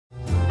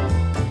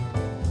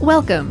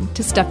Welcome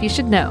to Stuff You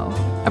Should Know,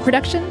 a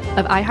production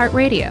of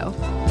iHeartRadio.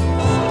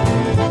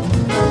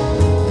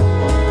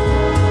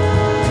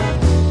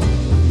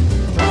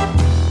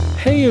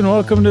 Hey, and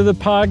welcome to the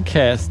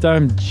podcast.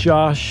 I'm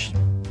Josh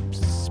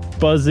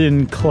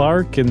Buzzin'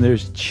 Clark, and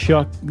there's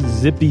Chuck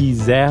Zippy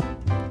Zap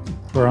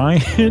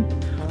Bryant.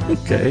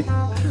 Okay.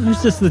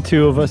 There's just the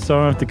two of us, so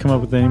I don't have to come up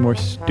with any more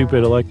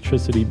stupid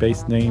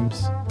electricity-based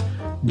names.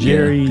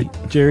 Jerry,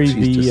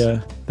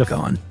 the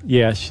gone.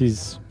 Yeah,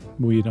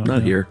 we don't know.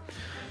 Not here.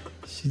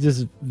 She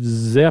just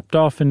zapped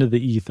off into the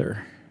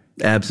ether.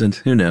 Absent.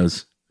 Who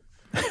knows?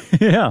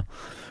 Yeah.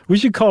 We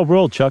should call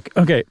roll, Chuck.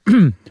 Okay.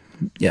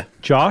 Yeah.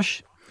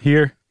 Josh,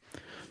 here.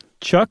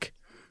 Chuck.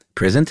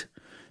 Present.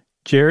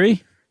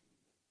 Jerry.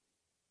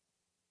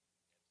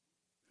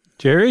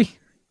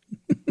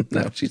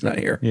 No, she's not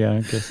here. Yeah,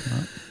 I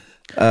guess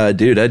not.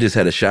 Dude, I just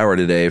had a shower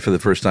today for the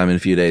first time in a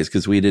few days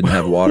because we didn't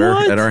have water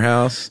at our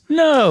house.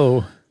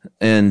 No.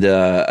 And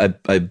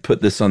I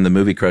put this on the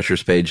Movie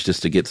Crushers page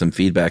just to get some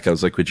feedback. I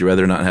was like, would you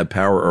rather not have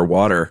power or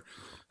water?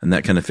 And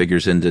that kind of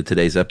figures into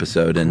today's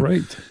episode. And,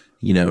 Right.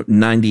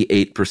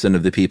 98%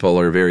 of the people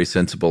are very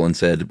sensible and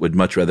said would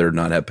much rather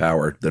not have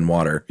power than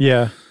water.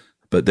 Yeah.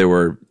 But there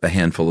were a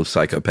handful of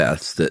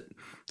psychopaths that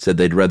said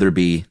they'd rather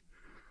be,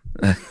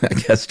 I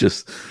guess,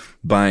 just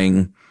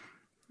buying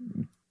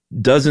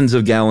dozens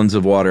of gallons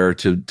of water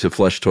to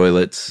flush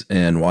toilets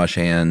and wash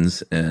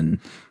hands and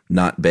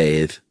not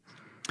bathe.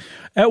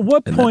 At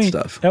what point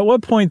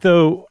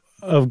though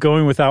of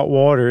going without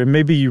water, and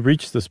maybe you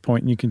reach this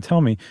point and you can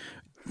tell me,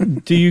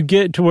 do you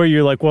get to where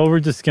you're like, well,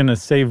 we're just going to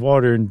save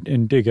water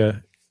and dig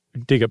a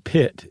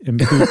pit and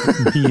poop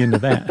and pee into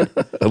that?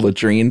 A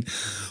latrine?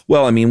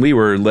 Well, I mean, we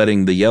were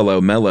letting the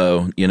yellow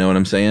mellow, you know what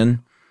I'm saying?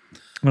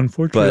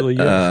 Unfortunately,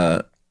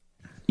 but,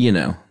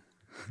 yes.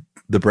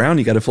 The brown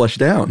you got to flush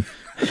down.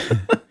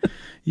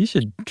 You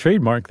should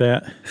trademark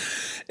that.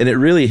 And it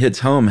really hits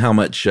home how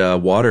much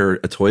water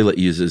a toilet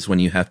uses when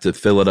you have to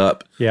fill it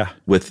up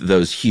with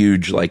those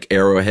huge, like,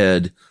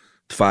 Arrowhead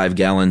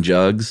 5-gallon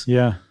jugs.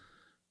 Yeah.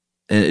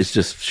 And it's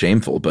just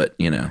shameful, but,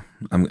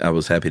 I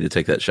was happy to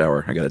take that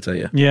shower, I got to tell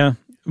you. Yeah.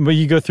 But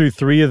you go through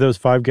 3 of those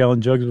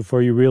 5-gallon jugs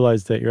before you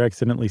realize that you're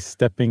accidentally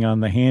stepping on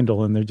the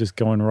handle and they're just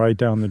going right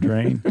down the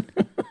drain.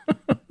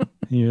 And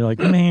you're like,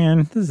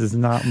 man, this is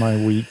not my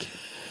week.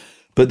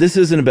 But this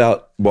isn't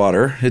about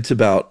water. It's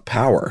about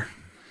power.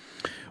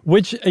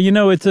 Which,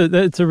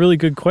 it's a really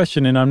good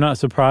question, and I'm not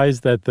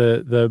surprised that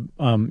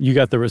you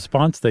got the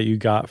response that you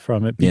got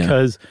from it,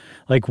 because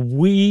like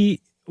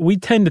we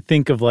tend to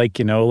think of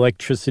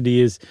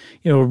electricity as,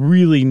 a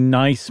really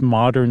nice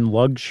modern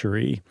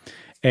luxury,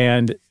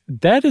 and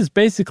that is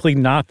basically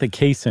not the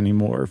case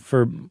anymore.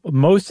 For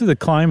most of the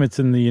climates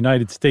in the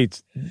United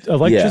States,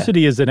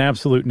 electricity is an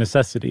absolute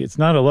necessity. It's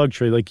not a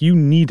luxury. Like, you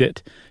need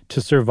it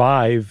to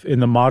survive in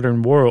the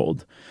modern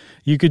world.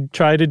 You could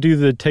try to do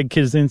the Ted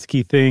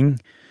Kaczynski thing,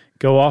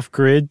 go off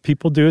grid.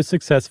 People do it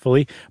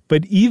successfully.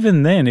 But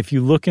even then, if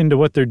you look into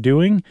what they're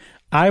doing,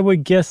 I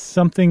would guess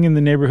something in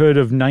the neighborhood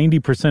of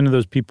 90% of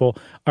those people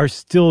are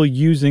still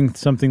using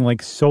something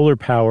like solar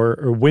power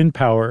or wind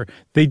power.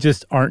 They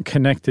just aren't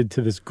connected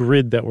to this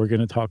grid that we're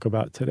going to talk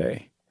about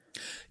today.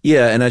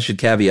 Yeah, and I should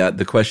caveat,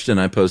 the question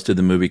I posed to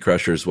the Movie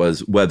Crushers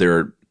was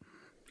weather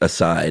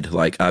aside.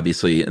 Like,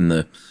 obviously, in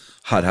the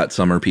hot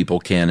summer, people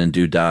can and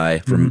do die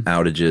from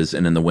outages,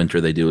 and in the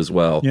winter they do as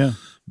well. Yeah.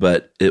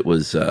 But it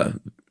was,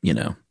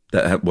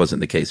 that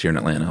wasn't the case here in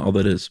Atlanta, although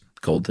it is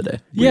cold today.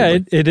 Yeah,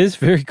 it is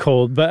very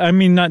cold, but I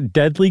mean, not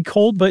deadly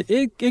cold, but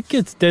it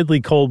gets deadly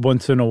cold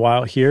once in a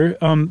while here.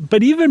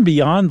 But even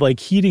beyond like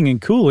heating and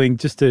cooling,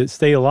 just to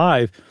stay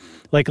alive,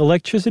 like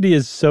electricity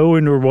is so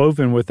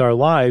interwoven with our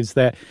lives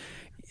that,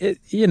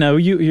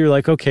 you're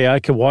like, okay, I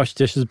could wash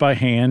dishes by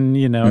hand,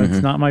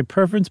 it's not my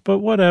preference, but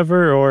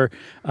whatever. Or,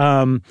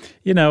 I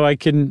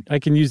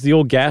can use the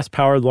old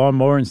gas-powered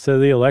lawnmower instead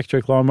of the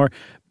electric lawnmower.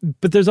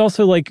 But there's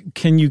also like,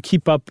 can you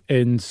keep up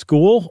in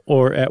school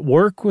or at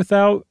work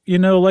without,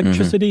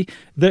 electricity?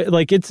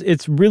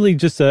 It's really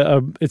just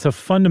it's a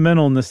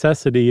fundamental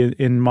necessity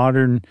in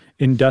modern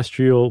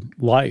industrial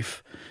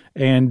life.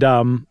 And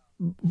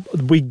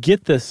we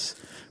get this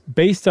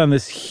based on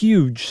this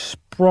huge,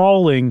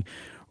 sprawling,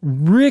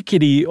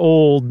 rickety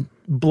old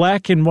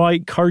black and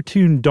white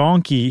cartoon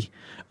donkey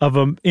of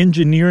an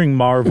engineering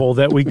marvel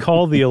that we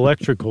call the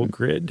electrical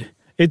grid.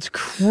 It's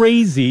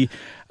crazy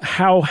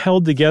how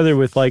held together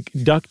with like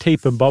duct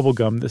tape and bubble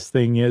gum this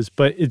thing is,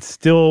 but it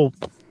still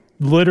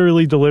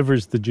literally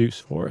delivers the juice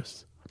for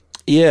us.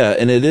 Yeah,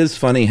 and it is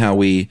funny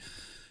how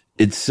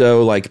it's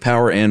so like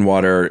power and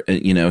water,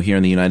 here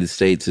in the United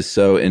States is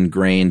so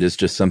ingrained as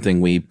just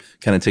something we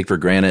kind of take for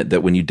granted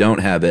that when you don't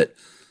have it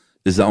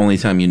is the only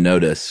time you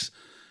notice.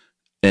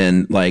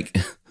 And like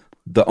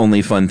the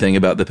only fun thing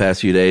about the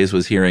past few days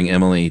was hearing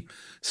Emily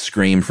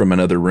scream from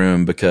another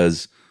room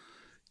because,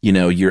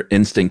 your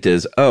instinct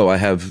is, oh, I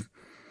have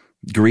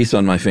grease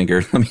on my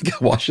finger. Let me go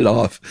wash it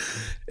off.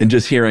 And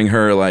just hearing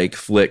her like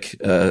flick,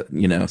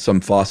 some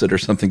faucet or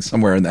something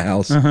somewhere in the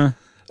house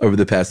over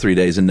the past 3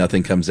 days and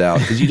nothing comes out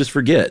because you just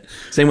forget.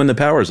 Same when the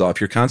power's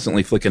off. You're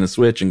constantly flicking a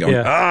switch and going,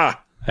 I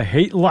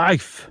hate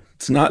life.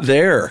 It's not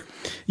there.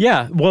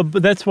 Yeah, well,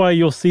 but that's why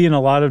you'll see in a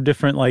lot of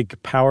different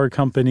like power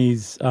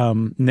companies'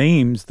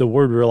 names the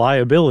word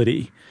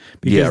reliability,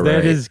 because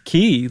that is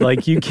key.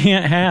 Like you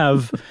can't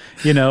have,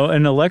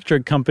 an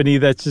electric company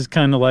that's just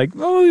kind of like,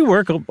 we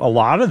work a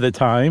lot of the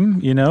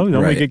time,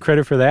 don't we get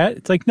credit for that?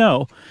 It's like,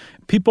 no,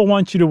 people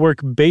want you to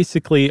work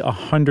basically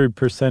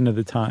 100% of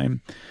the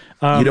time.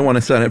 You don't want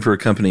to sign up for a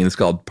company that's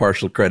called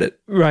partial credit.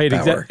 Right,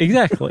 power.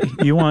 Exactly.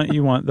 You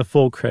want the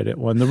full credit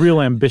one, the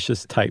real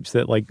ambitious types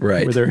that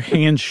where their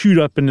hands shoot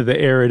up into the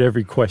air at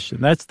every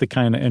question. That's the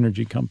kind of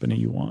energy company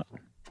you want.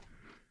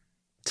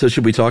 So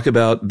should we talk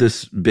about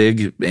this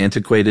big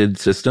antiquated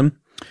system?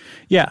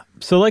 Yeah.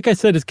 So like I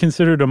said, it's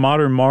considered a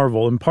modern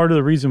marvel. And part of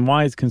the reason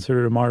why it's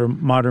considered a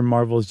modern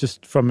marvel is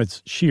just from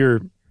its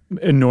sheer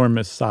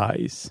enormous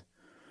size.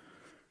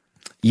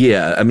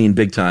 Yeah, I mean,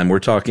 big time. We're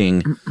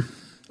talking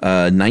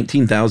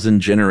 19,000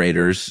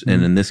 generators.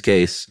 And in this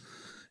case,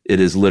 it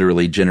is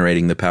literally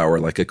generating the power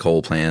like a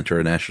coal plant or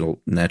a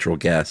natural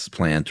gas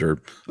plant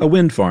or a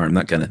wind farm,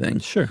 that kind of thing.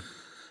 Sure.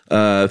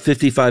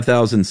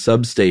 55,000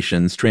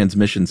 substations,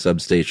 transmission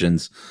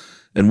substations.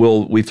 And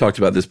we've talked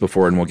about this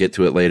before and we'll get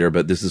to it later,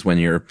 but this is when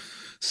you're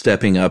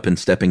stepping up and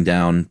stepping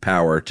down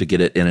power to get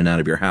it in and out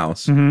of your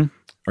house. Mm-hmm.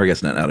 Or I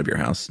guess not out of your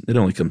house. It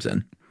only comes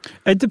in.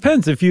 It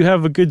depends. If you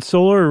have a good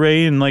solar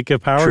array and like a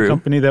power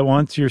company that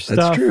wants your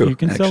stuff, you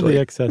can sell the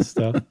excess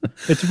stuff.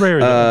 It's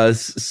rare.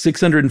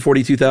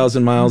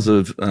 642,000 miles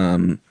of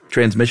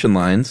transmission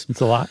lines.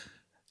 It's a lot.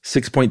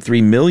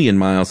 6.3 million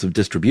miles of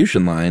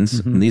distribution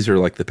lines. Mm-hmm. And these are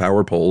like the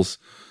power poles,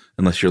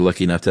 unless you're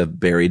lucky enough to have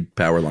buried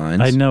power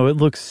lines. I know. It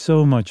looks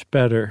so much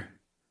better.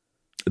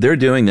 They're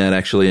doing that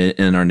actually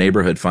in our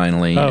neighborhood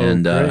finally. Oh,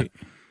 and great.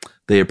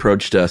 They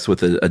approached us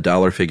with a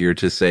dollar figure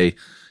to say,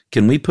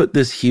 can we put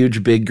this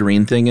huge, big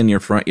green thing in your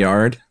front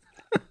yard?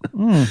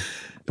 And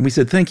we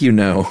said, thank you,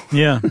 no.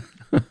 Yeah.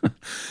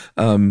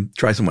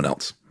 Try someone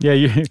else. Yeah,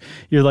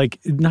 you're like,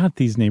 not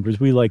these neighbors,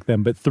 we like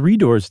them, but 3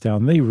 doors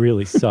down, they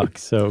really suck,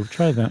 so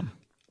try them.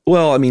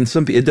 Well, I mean,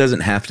 it doesn't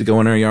have to go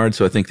in our yard,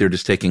 so I think they're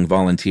just taking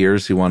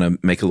volunteers who want to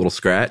make a little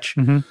scratch.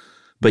 Mm-hmm.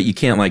 But you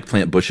can't like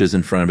plant bushes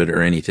in front of it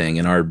or anything,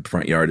 and our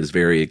front yard is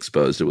very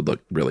exposed. It would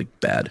look really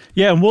bad.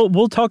 Yeah, and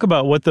we'll talk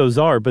about what those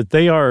are, but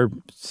they are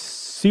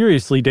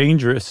seriously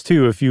dangerous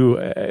too if you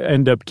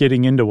end up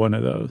getting into one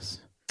of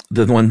those.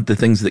 The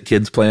things that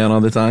kids play on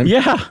all the time?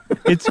 Yeah,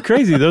 it's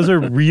crazy. Those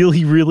are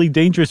really, really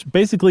dangerous.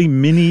 Basically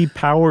mini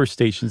power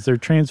stations. They're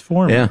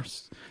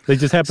transformers. Yeah. They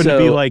just happen to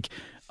be like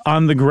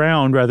on the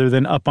ground rather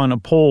than up on a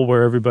pole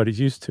where everybody's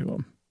used to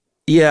them.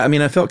 Yeah, I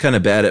mean, I felt kind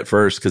of bad at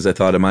first because I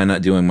thought, am I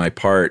not doing my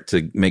part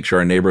to make sure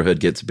our neighborhood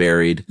gets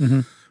buried?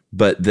 Mm-hmm.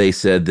 But they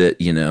said that,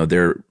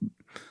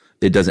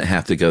 it doesn't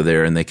have to go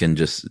there, and they can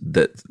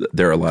that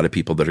there are a lot of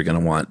people that are going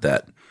to want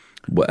that,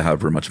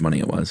 however much money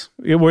it was.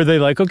 Were they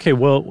like, okay,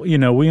 well,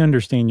 we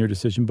understand your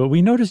decision, but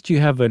we noticed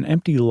you have an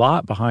empty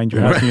lot behind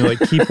your house, and you're like,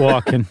 keep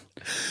walking.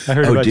 I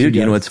heard about dude,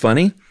 you know what's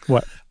funny?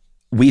 What?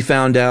 We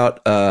found out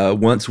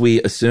once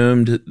we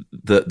assumed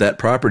that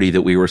property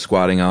that we were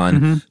squatting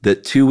on,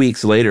 that 2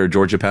 weeks later,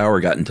 Georgia Power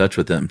got in touch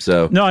with them.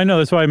 So no, I know.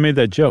 That's why I made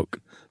that joke.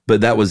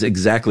 But that was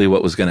exactly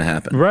what was going to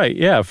happen. Right,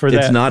 yeah.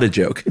 It's not a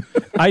joke.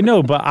 I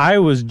know, but I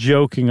was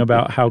joking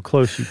about how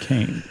close you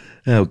came.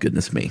 Oh,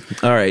 goodness me.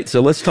 All right,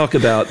 so let's talk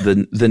about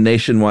the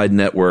nationwide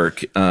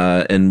network.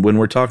 And when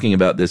we're talking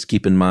about this,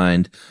 keep in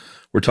mind,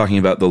 we're talking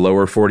about the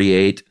lower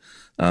 48.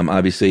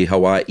 Obviously,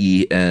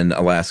 Hawaii and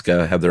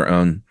Alaska have their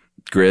own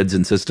grids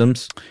and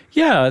systems.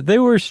 Yeah, they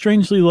were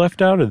strangely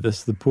left out of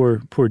this, the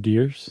poor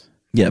dears.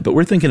 Yeah, but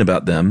we're thinking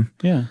about them.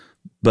 Yeah.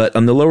 But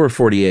on the lower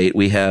 48,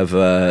 we have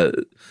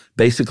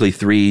basically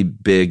 3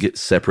 big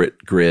separate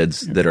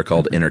grids that are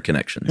called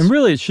interconnections. And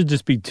really, it should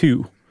just be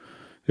 2.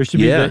 There should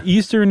be the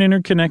Eastern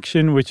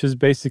interconnection, which is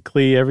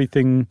basically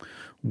everything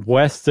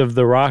west of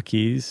the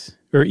Rockies,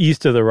 or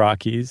east of the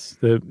Rockies.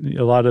 A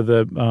lot of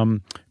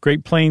the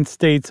Great Plains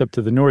states up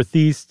to the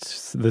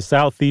northeast, the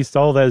southeast,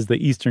 all that is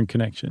the Eastern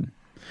connection.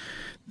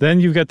 Then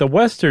you've got the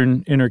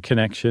Western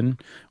interconnection,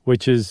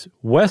 which is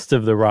west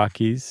of the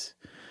Rockies.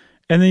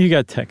 And then you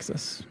got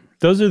Texas.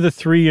 Those are the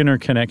 3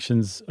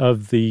 interconnections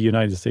of the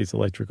United States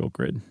electrical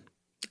grid.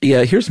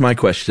 Yeah, here's my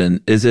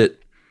question. Is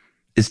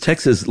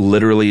Texas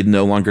literally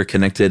no longer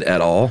connected at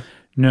all?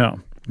 No.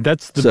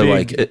 That's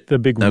the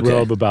big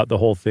rub about the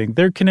whole thing.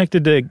 They're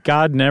connected to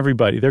God and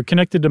everybody. They're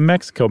connected to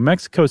Mexico.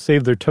 Mexico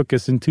saved their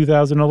tuchus in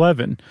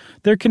 2011.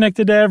 They're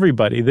connected to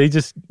everybody. They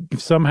just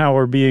somehow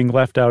are being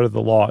left out of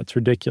the law. It's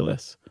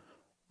ridiculous.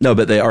 No,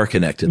 but they are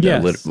connected.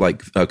 Yes.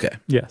 Okay.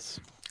 Yes.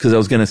 Because I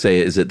was going to say,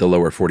 is it the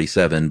lower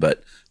 47?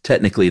 But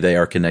technically they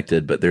are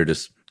connected, but they're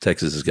just,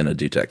 Texas is going to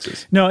do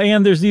Texas. No,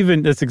 and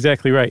that's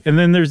exactly right. And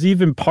then there's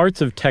even parts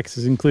of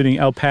Texas, including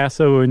El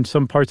Paso and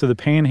some parts of the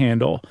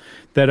Panhandle,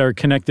 that are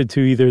connected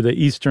to either the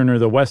Eastern or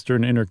the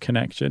Western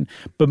interconnection.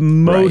 But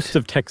most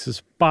of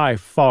Texas, by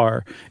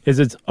far, is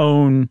its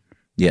own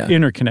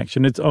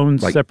interconnection, its own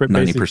separate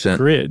 90%. Basic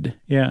grid.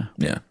 Yeah.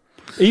 Yeah.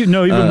 Even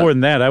more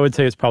than that. I would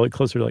say it's probably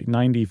closer to like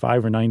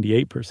 95 or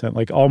 98%,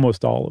 like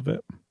almost all of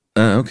it.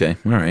 Okay.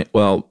 All right.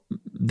 Well,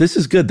 this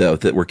is good, though,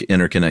 that we're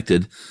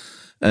interconnected.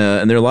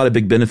 And there are a lot of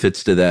big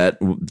benefits to that,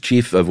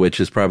 chief of which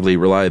is probably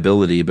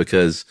reliability,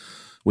 because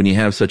when you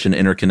have such an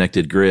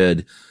interconnected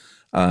grid,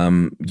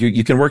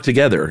 you can work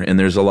together, and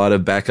there's a lot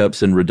of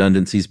backups and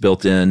redundancies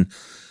built in.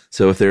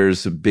 So if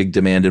there's a big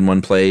demand in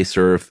one place,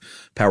 or if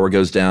power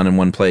goes down in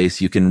one place,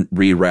 you can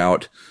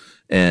reroute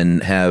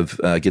and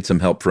get some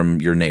help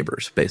from your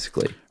neighbors,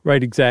 basically.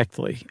 Right,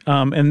 exactly.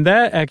 And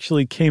that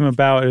actually came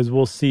about, as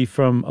we'll see,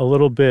 from a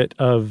little bit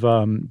of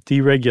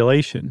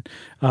deregulation.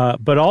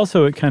 But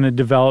also it kind of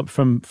developed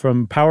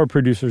from power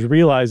producers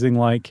realizing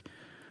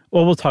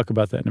we'll talk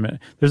about that in a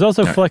minute. There's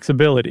also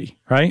flexibility,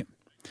 right?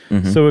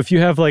 Mm-hmm. So if you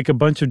have like a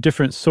bunch of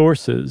different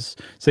sources,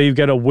 say you've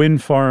got a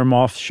wind farm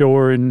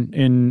offshore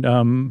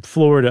in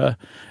Florida,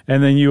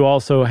 and then you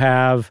also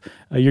have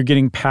you're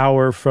getting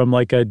power from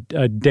like a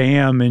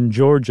dam in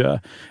Georgia,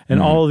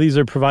 and all of these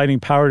are providing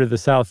power to the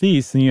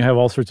southeast, and you have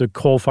all sorts of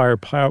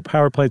coal-fired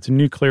power plants and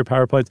nuclear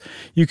power plants.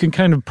 You can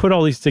kind of put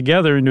all these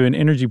together into an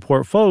energy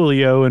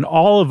portfolio, and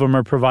all of them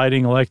are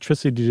providing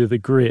electricity to the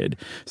grid.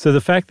 So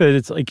the fact that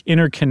it's like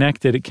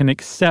interconnected, it can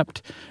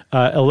accept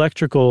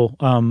electrical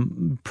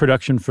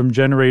production from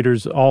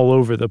generators all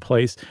over the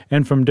place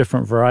and from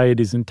different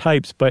varieties and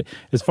types. But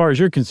as far as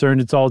you're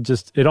concerned, it all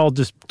just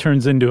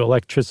turns into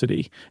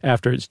electricity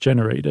after it's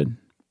generated.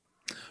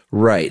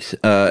 Right.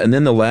 And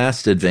then the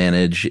last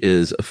advantage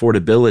is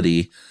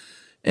affordability.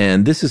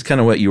 And this is kind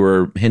of what you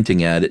were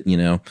hinting at.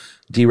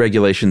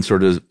 Deregulation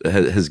sort of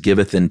has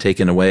giveth and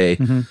taken away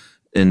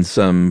in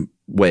some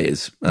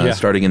ways.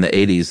 Starting in the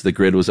 80s, the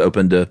grid was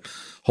open to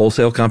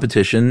wholesale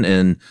competition,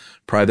 and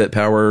private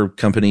power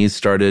companies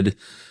started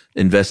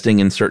investing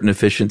in certain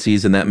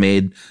efficiencies, and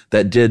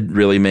that did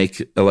really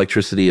make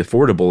electricity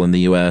affordable in the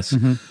U.S.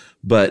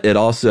 But it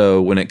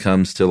also, when it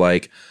comes to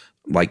like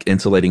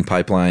insulating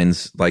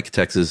pipelines, like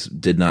Texas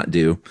did not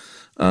do,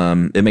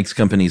 it makes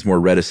companies more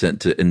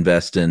reticent to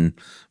invest in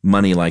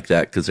money like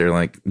that, because they're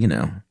like,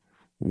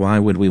 why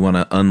would we want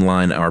to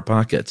unline our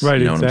pockets? Right,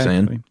 you know what I'm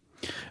saying?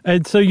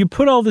 And so you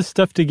put all this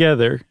stuff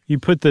together. You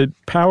put the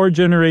power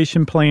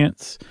generation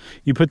plants,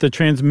 you put the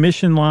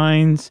transmission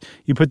lines,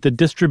 you put the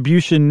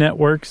distribution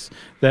networks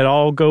that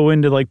all go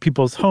into like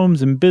people's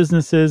homes and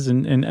businesses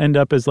and end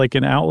up as like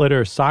an outlet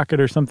or a socket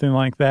or something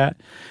like that.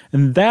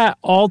 And that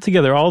all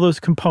together, all those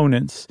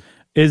components,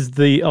 is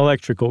the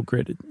electrical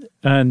grid.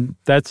 And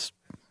that's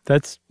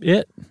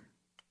it.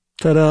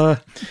 Ta-da.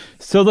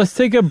 So let's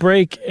take a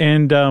break,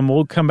 and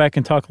we'll come back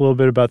and talk a little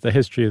bit about the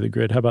history of the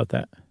grid. How about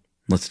that?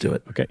 Let's do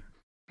it. Okay.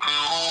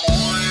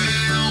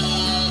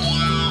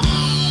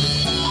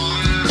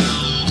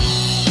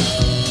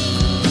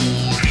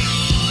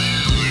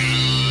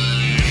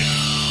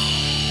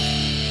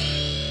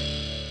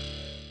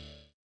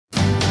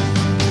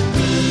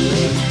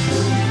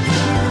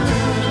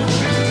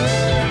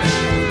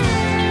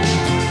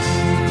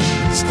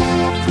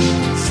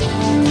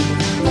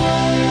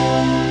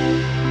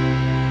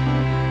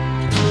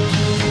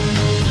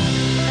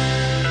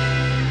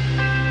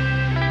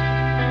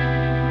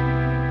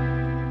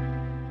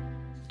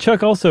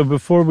 Chuck, also,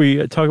 before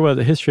we talk about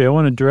the history, I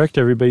want to direct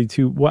everybody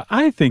to what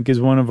I think is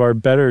one of our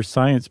better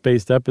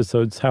science-based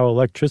episodes, How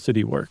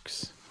Electricity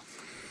Works.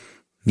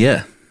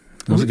 Yeah,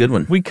 that was a good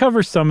one. We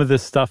cover some of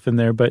this stuff in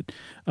there, but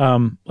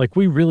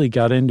we really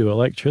got into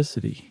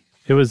electricity.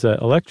 It was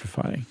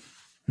electrifying.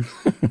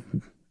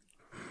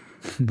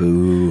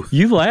 Boo.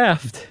 You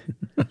laughed.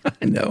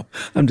 I know.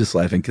 I'm just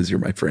laughing because you're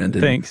my friend.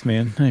 Thanks,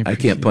 man. I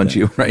can't punch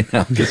you right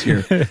now because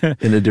you're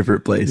in a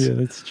different place. Yeah,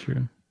 that's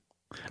true.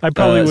 I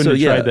probably wouldn't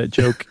have tried that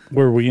joke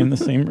were we in the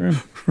same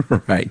room.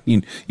 Right.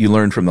 You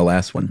learned from the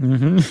last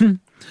one.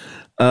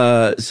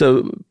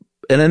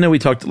 And I know we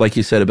talked, like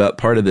you said, about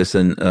part of this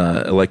in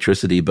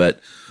electricity, but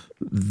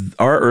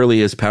our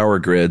earliest power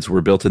grids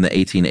were built in the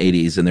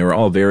 1880s, and they were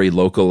all very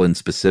local and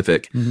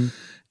specific.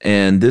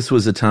 And this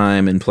was a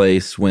time and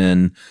place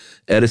when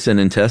Edison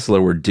and Tesla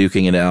were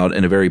duking it out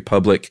in a very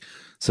public,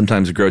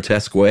 sometimes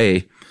grotesque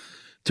way,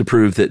 to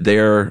prove that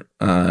their,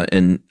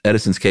 in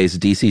Edison's case,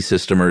 DC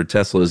system, or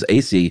Tesla's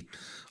AC,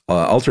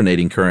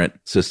 alternating current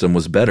system,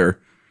 was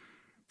better,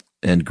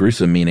 and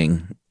gruesome,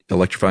 meaning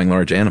electrifying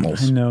large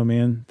animals. I know,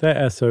 man.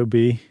 That SOB.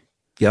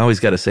 You always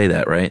got to say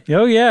that, right?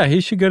 Oh, yeah.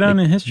 He should go down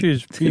in history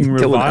as being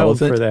reviled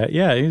for that.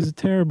 Yeah, he was a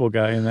terrible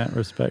guy in that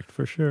respect,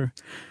 for sure.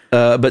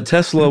 But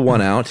Tesla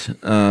won out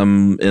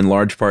in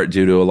large part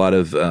due to a lot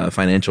of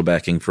financial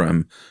backing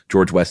from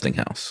George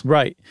Westinghouse.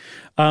 Right.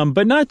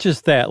 But not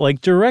just that.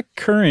 Like, direct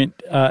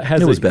current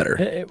has... It was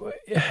better.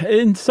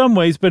 In some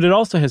ways, but it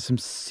also has some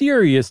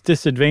serious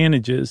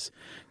disadvantages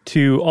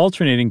to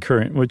alternating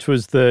current, which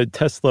was the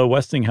Tesla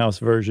Westinghouse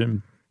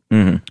version.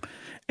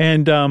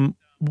 And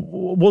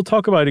we'll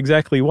talk about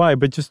exactly why,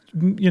 but just,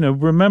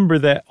 remember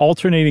that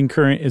alternating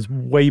current is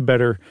way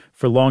better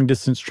for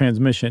long-distance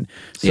transmission.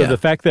 So the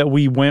fact that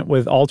we went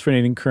with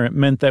alternating current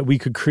meant that we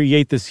could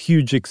create this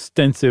huge,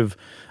 extensive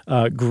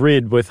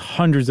grid with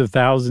hundreds of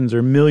thousands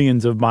or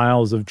millions of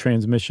miles of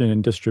transmission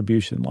and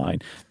distribution line.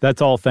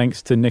 That's all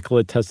thanks to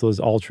Nikola Tesla's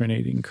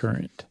alternating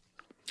current.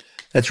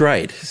 That's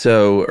right.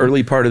 So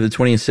early part of the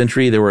 20th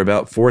century, there were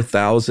about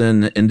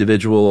 4,000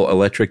 individual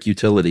electric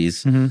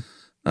utilities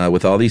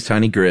with all these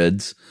tiny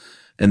grids.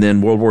 And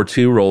then World War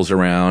II rolls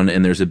around,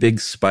 and there's a big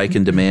spike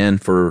in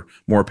demand for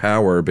more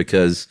power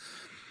because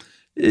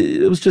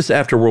it was just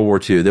after World War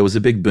II. There was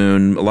a big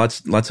boom,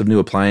 lots of new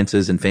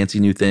appliances and fancy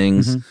new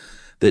things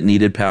that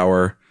needed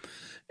power.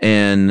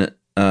 And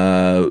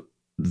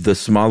the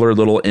smaller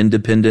little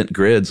independent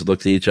grids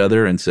looked at each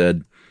other and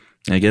said,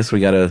 I guess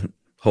we got to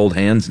hold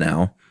hands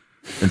now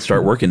and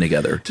start working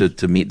together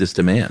to meet this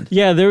demand.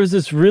 Yeah, there was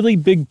this really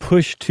big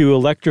push to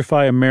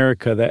electrify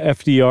America that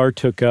FDR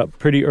took up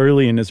pretty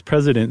early in his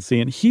presidency.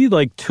 And he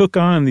took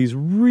on these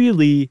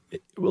really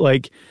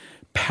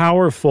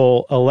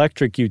powerful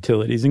electric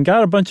utilities and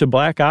got a bunch of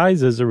black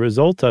eyes as a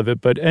result of it,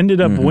 but ended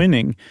up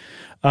winning,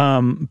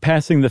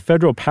 passing the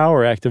Federal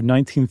Power Act of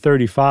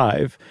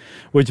 1935,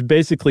 which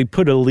basically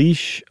put a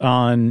leash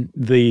on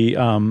the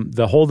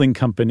holding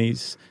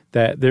companies.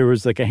 That there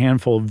was a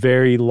handful of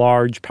very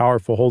large,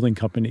 powerful holding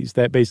companies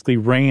that basically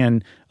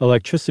ran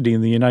electricity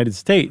in the United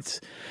States.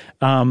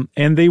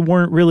 And they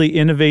weren't really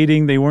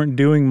innovating. They weren't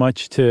doing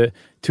much to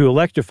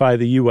electrify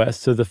the U.S.,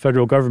 so the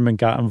federal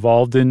government got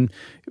involved and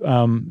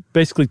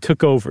basically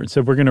took over and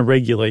said, we're going to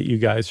regulate you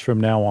guys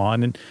from now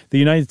on. And the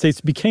United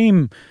States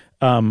became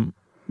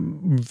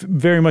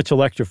very much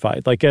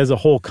electrified, as a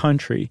whole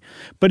country.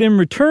 But in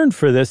return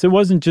for this, it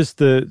wasn't just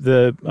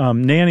the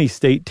nanny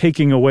state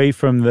taking away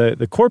from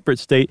the corporate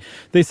state.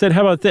 They said,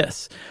 how about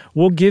this?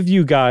 We'll give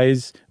you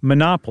guys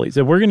monopolies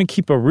that we're going to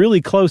keep a really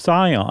close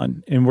eye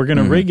on, and we're going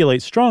to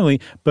regulate strongly,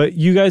 but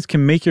you guys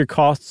can make your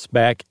costs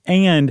back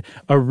and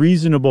a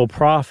reasonable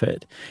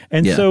profit.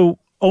 And so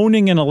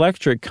owning an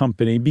electric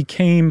company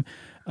became...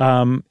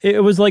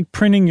 it was like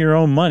printing your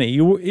own money.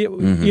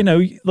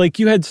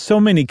 You had so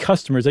many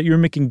customers that you were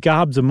making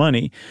gobs of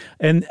money,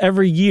 and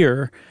every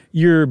year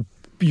your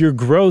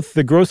growth,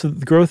 the growth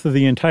of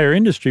the entire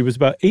industry was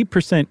about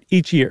 8%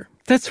 each year.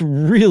 That's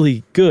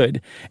really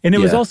good. And it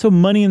was also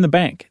money in the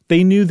bank.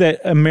 They knew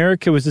that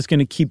America was just going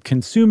to keep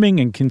consuming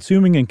and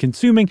consuming and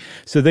consuming.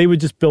 So they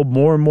would just build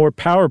more and more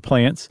power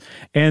plants,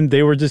 and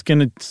they were just going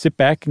to sit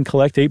back and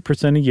collect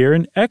 8% a year.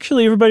 And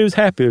actually, everybody was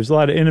happy. There was a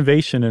lot of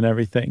innovation and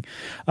everything.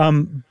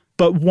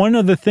 But one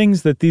of the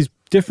things that these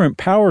different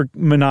power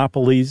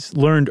monopolies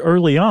learned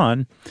early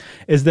on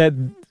is that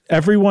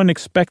everyone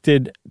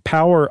expected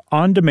power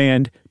on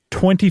demand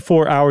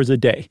 24 hours a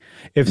day.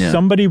 If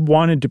somebody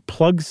wanted to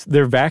plug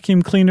their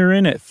vacuum cleaner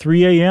in at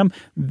 3 a.m.,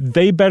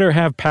 they better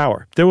have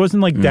power. There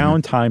wasn't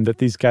downtime that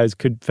these guys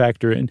could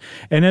factor in.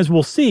 And as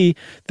we'll see,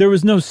 there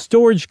was no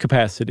storage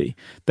capacity.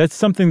 That's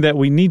something that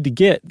we need to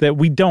get that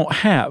we don't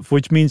have,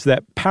 which means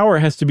that power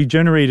has to be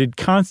generated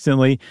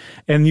constantly,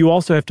 and you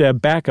also have to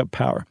have backup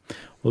power.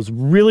 It was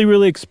really,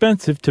 really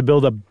expensive to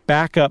build a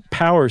backup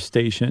power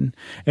station.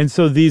 And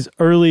so these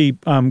early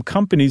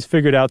companies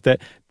figured out that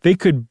they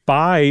could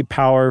buy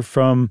power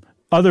from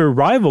other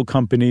rival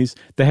companies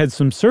that had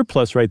some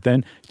surplus right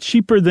then,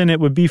 cheaper than it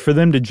would be for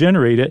them to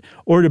generate it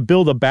or to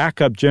build a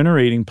backup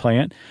generating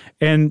plant.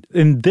 And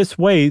in this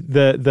way,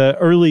 the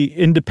early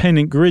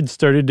independent grids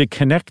started to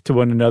connect to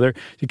one another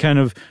to kind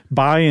of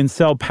buy and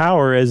sell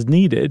power as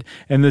needed.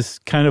 And this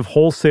kind of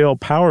wholesale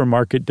power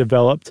market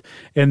developed.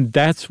 And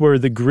that's where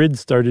the grid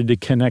started to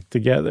connect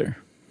together.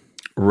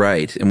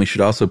 Right. And we should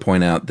also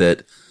point out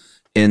that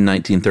in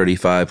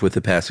 1935, with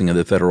the passing of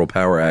the Federal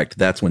Power Act,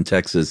 that's when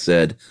Texas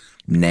said,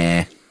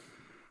 nah.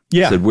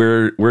 Yeah. Said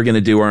we're going to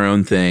do our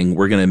own thing.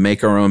 We're going to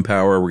make our own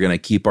power. We're going to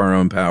keep our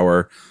own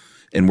power,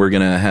 and we're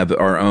going to have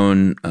our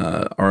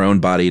own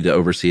body to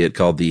oversee it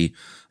called the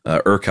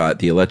ERCOT,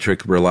 the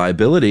Electric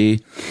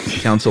Reliability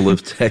Council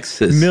of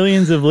Texas.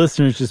 Millions of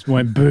listeners just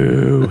went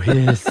boo.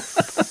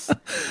 Hiss.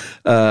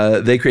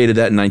 They created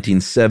that in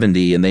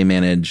 1970, and they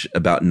manage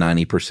about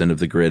 90% of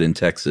the grid in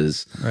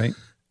Texas. Right.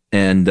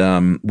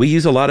 And we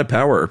use a lot of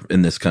power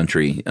in this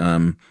country.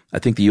 I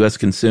think the U.S.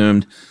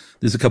 consumed,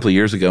 this is a couple of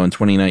years ago in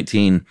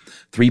 2019,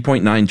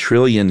 3.9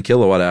 trillion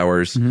kilowatt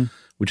hours,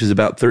 which is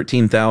about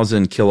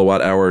 13,000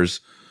 kilowatt hours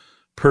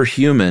per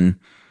human.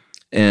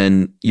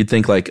 And you'd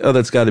think oh,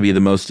 that's got to be the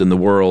most in the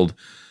world.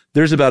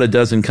 There's about a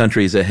dozen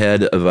countries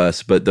ahead of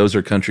us, but those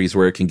are countries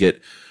where it can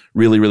get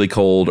really, really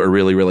cold or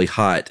really, really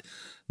hot,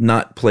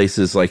 not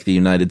places like the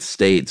United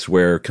States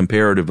where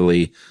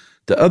comparatively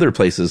to other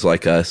places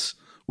like us,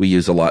 we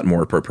use a lot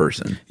more per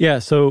person. Yeah,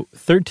 so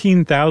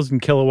 13,000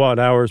 kilowatt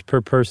hours per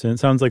person. It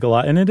sounds like a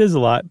lot, and it is a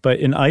lot. But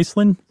in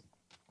Iceland,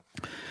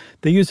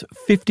 they use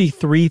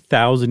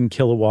 53,000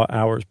 kilowatt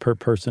hours per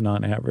person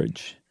on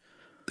average.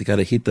 They got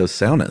to heat those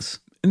saunas.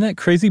 Isn't that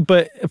crazy?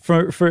 But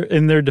for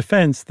in their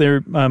defense,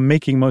 they're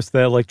making most of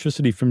that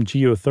electricity from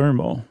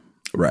geothermal.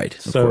 Right,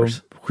 of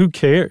course. who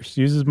cares?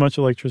 Use as much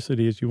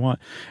electricity as you want.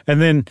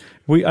 And then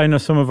I know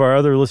some of our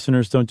other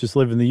listeners don't just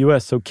live in the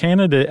U.S., so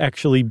Canada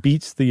actually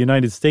beats the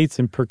United States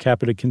in per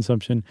capita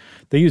consumption.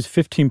 They use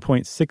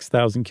 15.6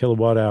 thousand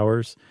kilowatt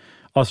hours.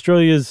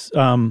 Australia's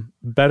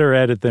better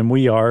at it than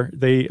we are.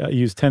 They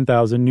use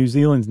 10,000. New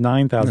Zealand's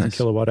 9,000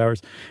 kilowatt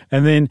hours.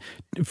 And then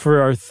for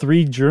our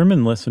 3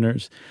 German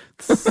listeners,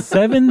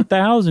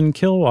 7,000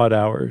 kilowatt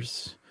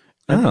hours.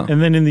 Oh.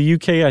 And then in the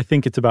UK, I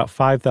think it's about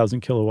 5,000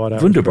 kilowatt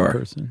hours Wunderbar. per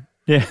person.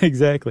 Yeah,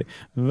 exactly.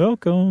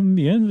 Welcome,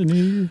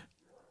 bienvenue.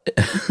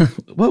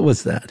 What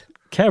was that?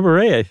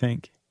 Cabaret, I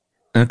think.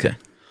 Okay.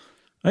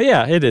 Oh,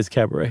 yeah, it is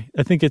Cabaret.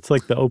 I think it's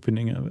like the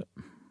opening of it.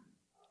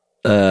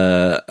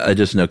 I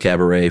just know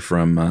Cabaret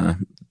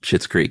from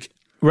Schitt's Creek.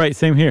 Right,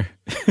 same here.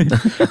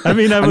 I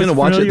mean, I was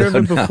familiar with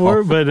it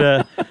before,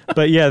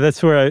 but yeah,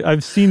 that's where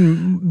I've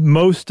seen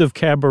most of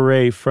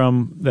Cabaret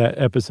from that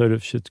episode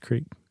of Schitt's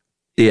Creek.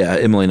 Yeah,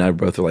 Emily and I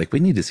both are like, we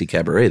need to see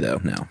Cabaret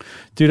though now.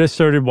 Dude, I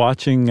started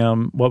watching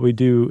What We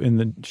Do in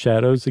the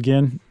Shadows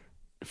again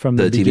from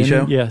the TV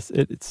show. Yes,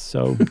 it's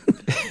so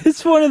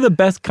it's one of the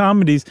best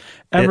comedies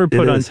ever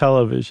put on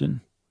television.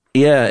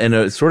 Yeah, and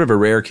it's sort of a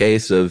rare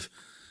case of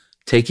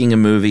taking a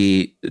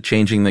movie,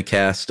 changing the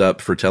cast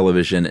up for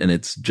television, and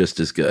it's just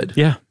as good.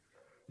 Yeah.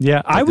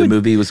 Yeah. Like the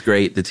movie was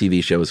great. The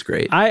TV show was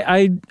great.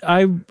 I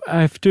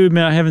have to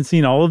admit, I haven't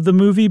seen all of the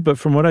movie, but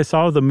from what I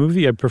saw of the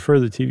movie, I prefer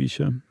the TV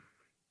show.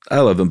 I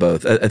love them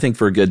both. I think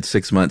for a good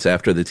 6 months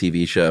after the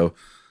TV show,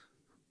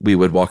 we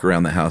would walk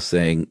around the house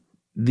saying,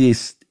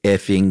 this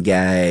effing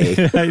guy,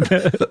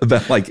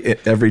 about like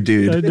every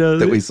dude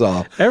that we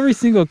saw. Every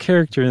single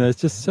character in that's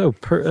just so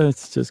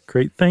it's just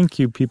great. Thank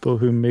you, people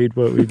who made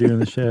What We Do in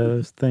the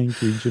Shadows.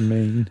 Thank you,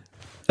 Jermaine.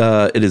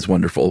 It is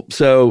wonderful.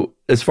 So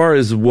as far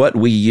as what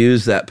we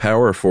use that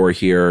power for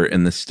here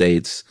in the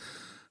States,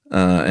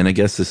 and I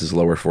guess this is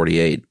lower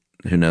 48,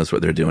 who knows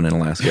what they're doing in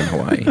Alaska and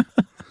Hawaii,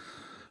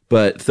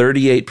 but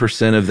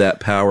 38% of that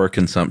power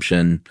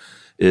consumption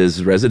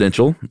is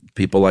residential,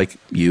 people like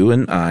you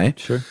and I.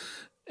 Sure.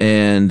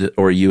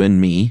 Or you and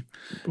me.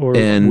 Or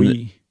and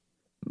we.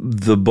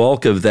 The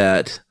bulk of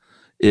that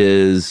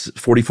is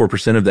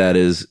 44% of that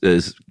is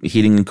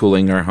heating and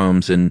cooling our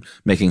homes and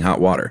making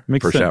hot water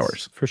for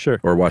showers. For sure.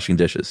 Or washing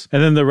dishes.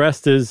 And then the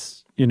rest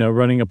is,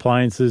 running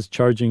appliances,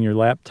 charging your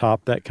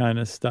laptop, that kind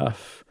of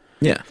stuff.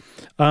 Yeah.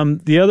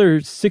 The other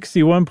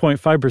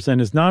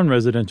 61.5% is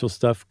non-residential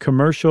stuff,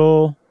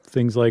 commercial,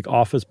 things like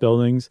office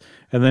buildings,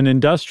 and then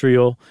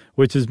industrial,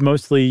 which is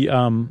mostly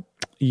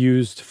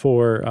used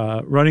for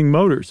running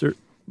motors,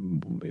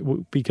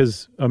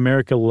 because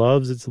America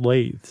loves its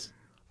lathes.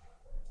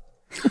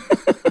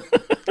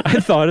 I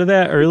thought of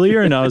that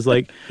earlier, and I was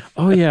like,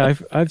 "Oh yeah,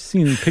 I've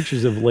seen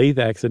pictures of lathe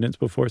accidents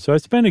before." So I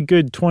spent a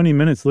good 20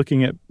 minutes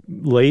looking at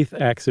lathe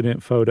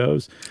accident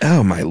photos.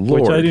 Oh my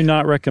Lord! Which I do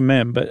not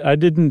recommend, but I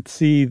didn't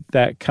see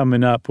that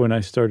coming up when I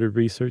started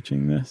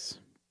researching this.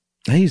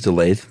 I used a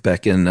lathe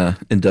back in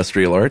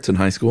industrial arts in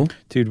high school.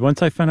 Dude,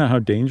 once I found out how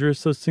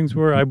dangerous those things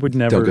were, I would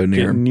never get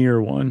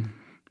near one.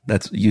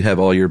 You have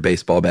all your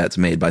baseball bats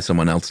made by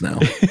someone else now.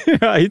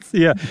 Right?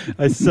 Yeah,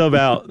 I sub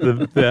out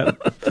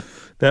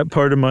that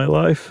part of my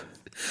life.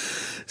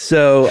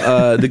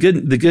 So the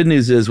good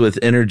news is with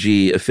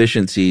energy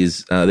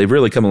efficiencies, they've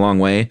really come a long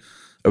way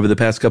over the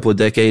past couple of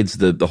decades.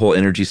 The whole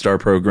Energy Star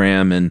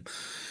program and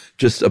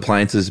just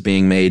appliances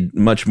being made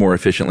much more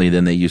efficiently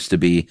than they used to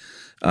be.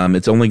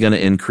 It's only going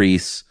to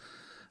increase,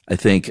 I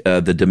think,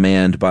 the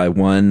demand by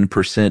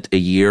 1% a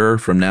year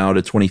from now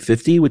to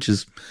 2050, which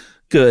is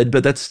good,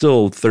 but that's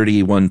still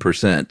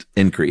 31%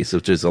 increase,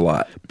 which is a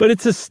lot. But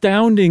it's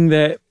astounding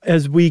that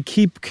as we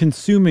keep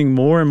consuming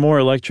more and more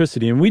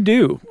electricity, and we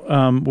do,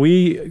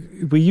 we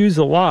use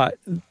a lot,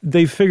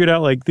 they've figured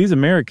out, like, these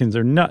Americans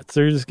are nuts.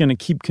 They're just going to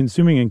keep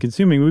consuming and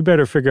consuming. We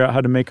better figure out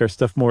how to make our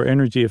stuff more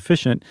energy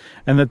efficient,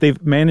 and that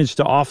they've managed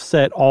to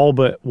offset all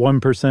but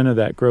 1% of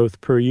that growth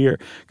per year.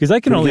 Because I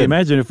can only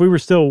imagine if we were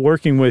still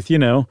working with,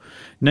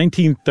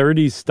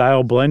 1930s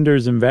style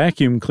blenders and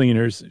vacuum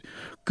cleaners,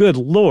 good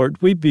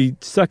Lord, we'd be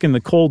sucking the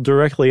cold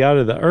directly out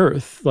of the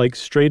earth, like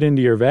straight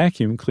into your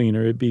vacuum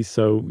cleaner. It'd be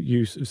so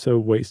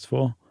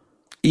wasteful.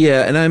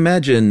 Yeah, and I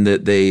imagine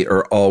that they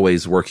are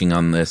always working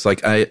on this.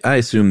 Like, I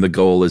assume the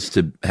goal is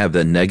to have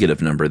the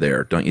negative number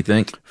there, don't you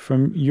think?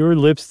 From your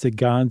lips to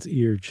God's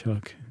ear,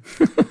 Chuck.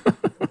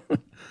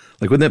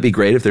 Like, wouldn't that be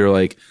great if they were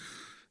like,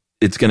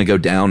 it's going to go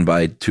down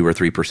by 2 or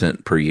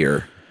 3% per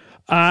year?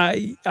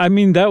 I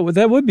mean, that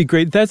would be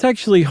great. That's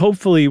actually,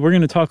 hopefully, we're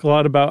going to talk a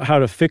lot about how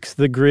to fix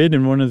the grid.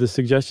 And one of the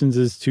suggestions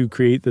is to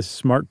create this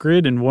smart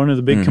grid. And one of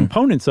the big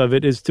components of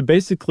it is to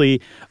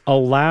basically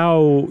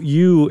allow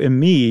you and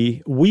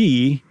me,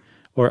 we,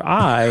 or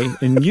I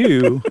and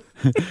you,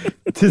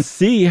 to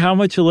see how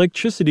much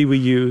electricity we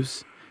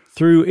use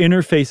through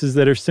interfaces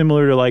that are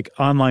similar to like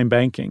online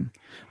banking.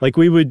 Like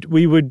we would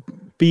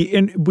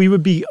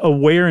be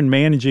aware and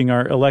managing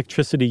our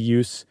electricity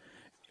use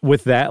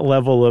with that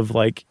level of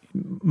like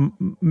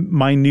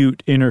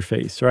minute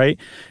interface, right?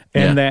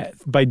 And that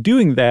by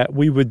doing that,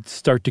 we would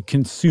start to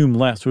consume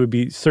less. We would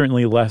be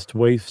certainly less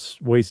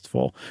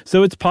wasteful.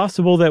 So it's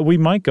possible that we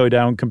might go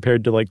down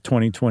compared to like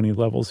 2020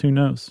 levels. Who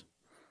knows?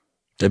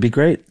 That'd be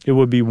great. It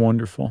would be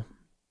wonderful.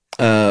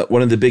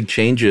 One of the big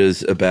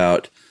changes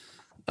about,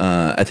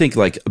 I think,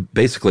 like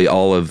basically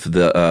all of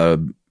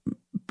the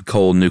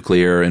coal,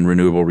 nuclear, and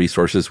renewable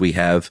resources we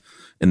have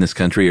in this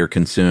country are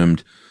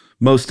consumed,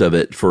 most of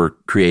it for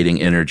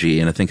creating energy,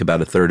 and I think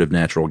about a third of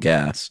natural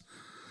gas.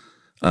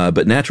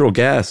 But natural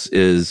gas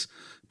has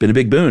been a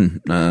big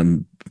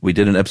boon. We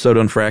did an episode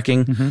on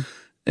fracking,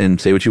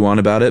 and say what you want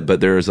about it, but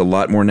there is a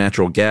lot more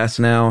natural gas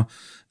now.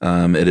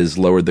 It has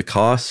lowered the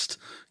cost.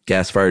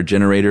 Gas-fired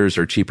generators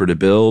are cheaper to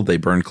build. They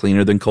burn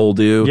cleaner than coal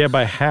do. Yeah,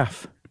 by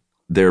half.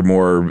 They're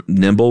more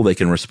nimble. They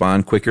can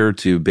respond quicker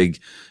to big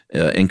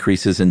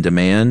increases in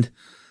demand.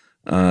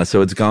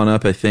 So it's gone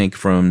up, I think,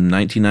 from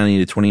 1990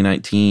 to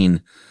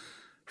 2019,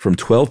 from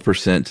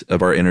 12%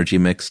 of our energy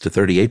mix to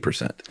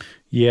 38%.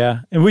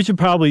 Yeah, and we should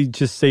probably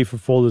just say, for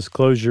full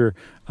disclosure,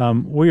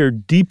 we are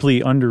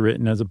deeply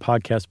underwritten as a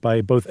podcast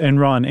by both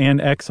Enron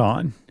and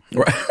Exxon.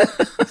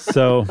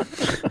 So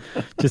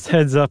just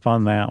heads up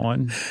on that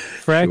one.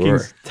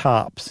 Fracking's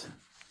tops.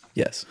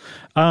 Yes.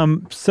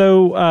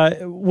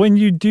 So when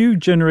you do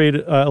generate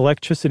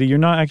electricity, you're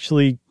not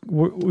actually,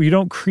 you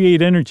don't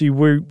create energy.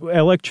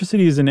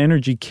 Electricity is an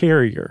energy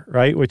carrier,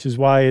 right? Which is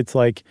why it's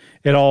like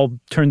it all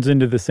turns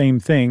into the same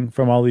thing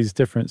from all these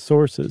different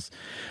sources.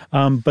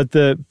 But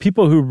the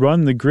people who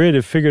run the grid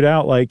have figured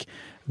out like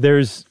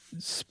there's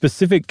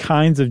specific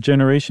kinds of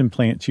generation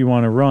plants you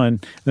want to run.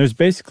 There's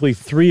basically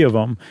three of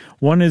them.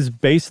 One is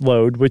base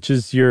load, which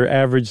is your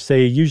average,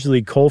 say,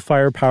 usually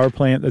coal-fired power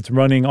plant that's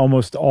running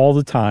almost all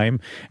the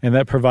time, and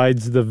that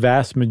provides the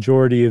vast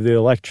majority of the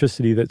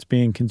electricity that's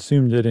being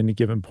consumed at any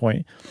given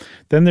point.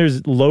 Then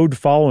there's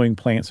load-following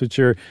plants, which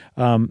are,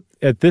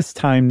 at this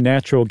time,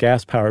 natural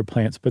gas power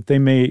plants, but they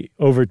may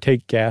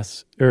overtake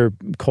gas or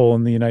coal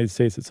in the United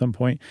States at some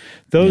point.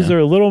 Those are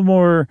a little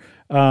more...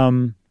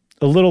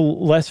 a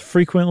little less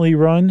frequently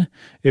run.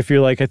 If you're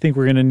like, I think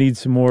we're going to need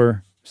some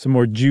more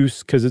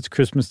juice because it's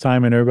Christmas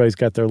time and everybody's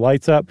got their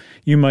lights up,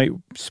 you might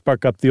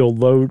spark up the old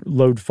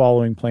load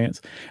following plants.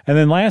 And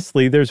then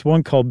lastly, there's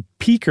one called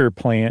peaker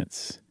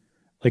plants,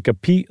 like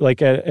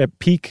at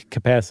peak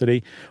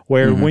capacity,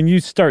 where when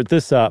you start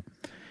this up,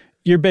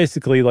 you're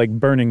basically like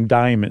burning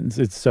diamonds.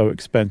 It's so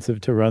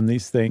expensive to run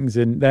these things.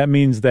 And that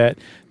means that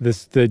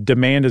the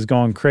demand has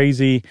gone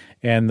crazy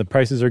and the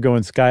prices are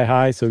going sky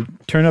high. So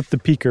turn up the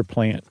peaker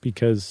plant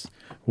because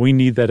we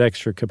need that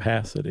extra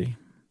capacity.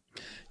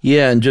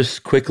 Yeah, and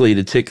just quickly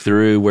to tick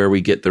through where we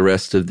get the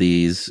rest of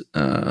these,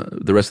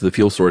 the rest of the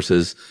fuel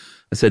sources.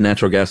 I said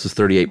natural gas is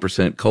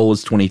 38%, coal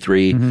is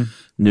 23%,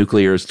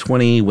 nuclear is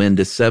 20%, wind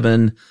is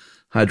 7%,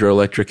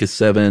 hydroelectric is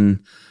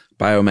 7%,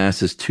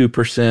 biomass is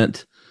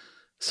 2%.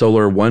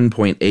 Solar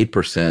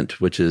 1.8%,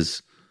 which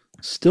is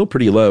still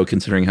pretty low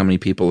considering how many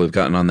people have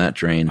gotten on that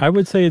train. I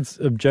would say it's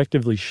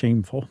objectively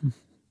shameful.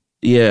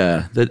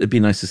 Yeah, it'd be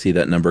nice to see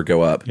that number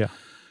go up. Yeah.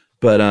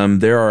 But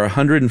there are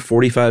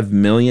 145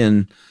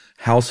 million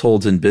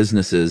households and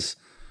businesses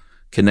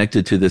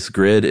connected to this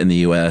grid in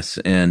the U.S.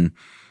 And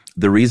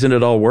the reason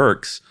it all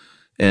works,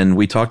 and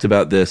we talked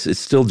about this, it's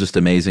still just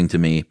amazing to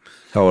me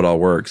how it all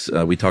works.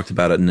 We talked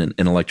about it in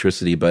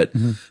electricity, but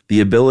the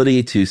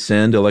ability to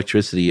send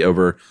electricity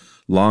over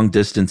long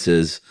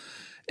distances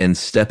and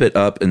step it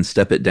up and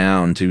step it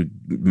down to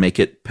make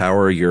it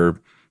power your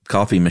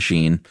coffee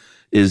machine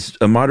is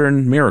a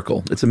modern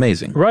miracle. It's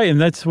amazing. Right. And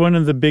that's one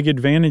of the big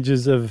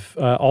advantages of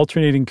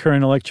alternating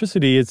current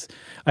electricity. It's,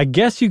 I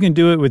guess you can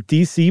do it with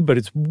DC, but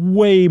it's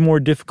way more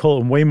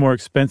difficult and way more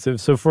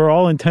expensive. So for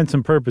all intents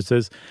and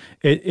purposes,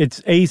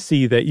 it's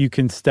AC that you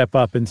can step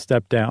up and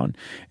step down.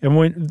 And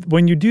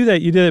when you do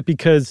that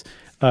because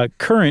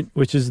current,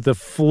 which is the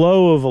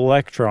flow of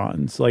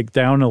electrons, like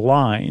down a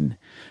line,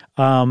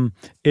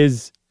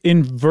 is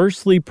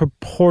inversely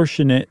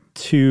proportionate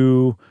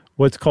to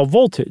what's called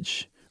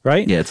voltage,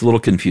 right? Yeah, it's a little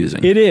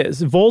confusing. It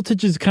is.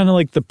 Voltage is kind of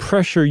like the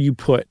pressure you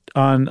put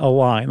on a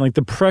line, like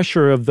the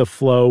pressure of the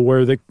flow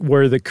where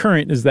the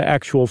current is the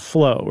actual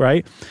flow,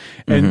 right?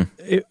 And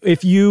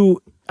if you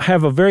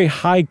have a very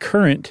high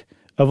current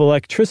of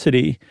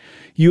electricity,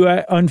 you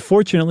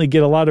unfortunately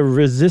get a lot of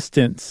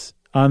resistance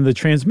on the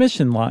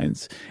transmission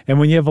lines. And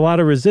when you have a lot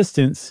of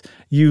resistance,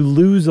 you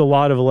lose a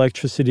lot of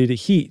electricity to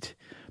heat.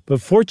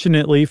 But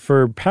fortunately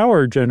for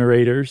power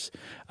generators,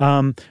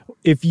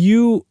 if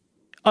you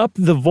up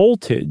the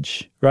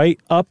voltage, right,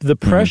 up the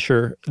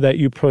pressure that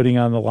you're putting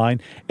on the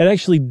line, it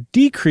actually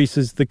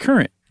decreases the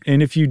current.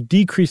 And if you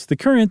decrease the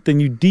current, then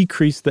you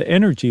decrease the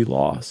energy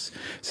loss.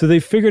 So they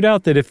figured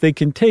out that if they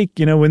can take,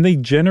 when they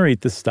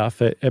generate this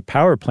stuff at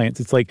power plants,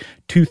 it's like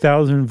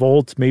 2,000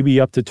 volts, maybe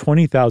up to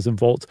 20,000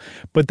 volts.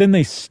 But then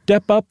they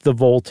step up the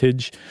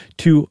voltage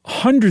to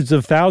hundreds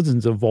of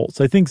thousands of volts.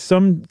 I think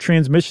some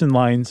transmission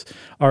lines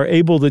are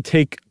able to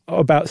take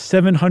about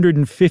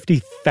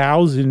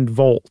 750,000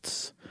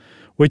 volts,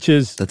 which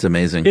is... That's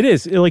amazing. It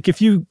is. Like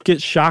if you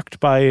get shocked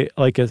by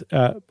like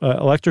a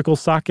electrical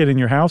socket in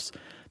your house,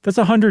 that's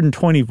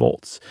 120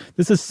 volts.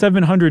 This is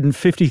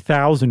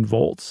 750,000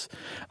 volts.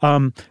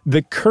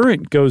 The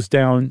current goes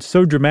down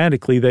so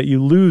dramatically that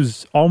you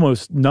lose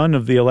almost none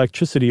of the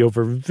electricity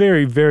over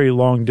very, very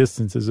long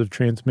distances of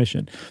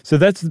transmission. So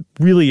that's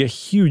really a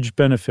huge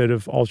benefit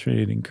of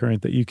alternating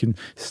current, that you can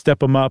step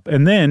them up.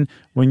 And then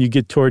when you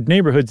get toward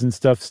neighborhoods and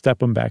stuff, step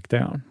them back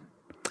down.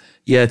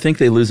 Yeah, I think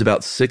they lose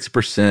about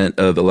 6%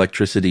 of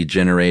electricity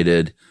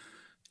generated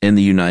in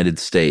the United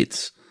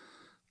States,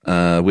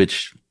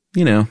 which,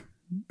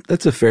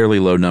 that's a fairly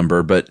low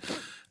number, but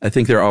I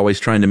think they're always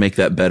trying to make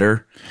that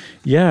better.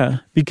 Yeah,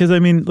 because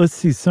let's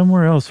see,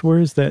 somewhere else, where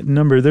is that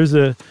number? There's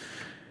a,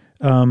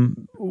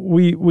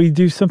 we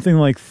do something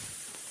like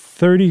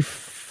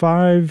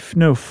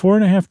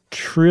 4.5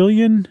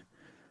 trillion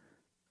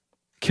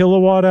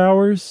kilowatt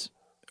hours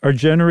are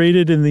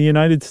generated in the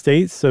United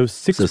States. So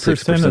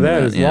 6% of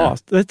that is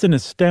lost. That's an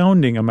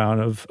astounding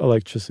amount of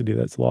electricity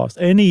that's lost.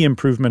 Any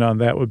improvement on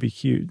that would be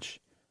huge.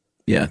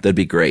 Yeah, that'd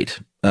be great.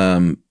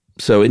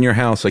 So in your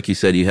house, like you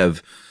said, you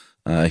have,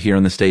 here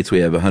in the States,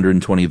 we have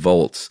 120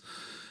 volts.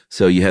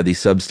 So you have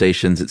these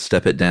substations that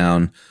step it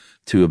down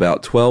to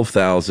about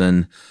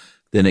 12,000.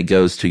 Then it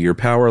goes to your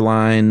power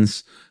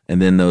lines.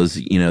 And then those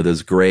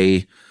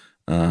gray,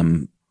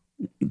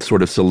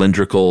 sort of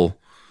cylindrical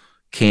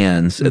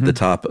cans at the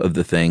top of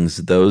the things,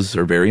 those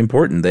are very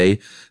important. They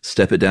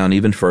step it down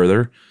even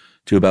further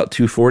to about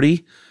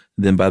 240.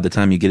 Then by the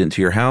time you get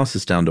into your house,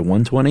 it's down to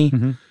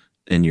 120.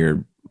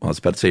 And I was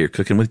about to say you're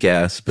cooking with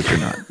gas, but you're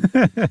not.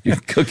 You're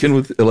cooking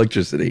with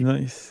electricity.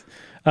 Nice.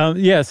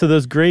 So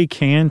those gray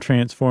can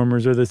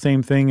transformers are the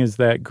same thing as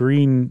that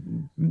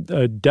green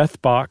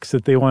death box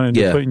that they wanted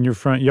to put in your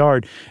front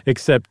yard,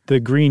 except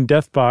the green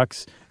death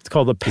box, it's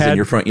called a pad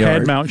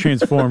mount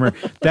transformer.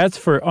 That's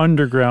for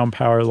underground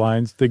power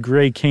lines. The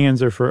gray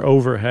cans are for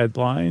overhead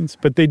lines,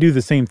 but they do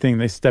the same thing.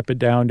 They step it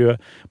down to a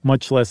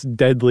much less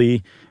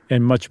deadly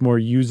and much more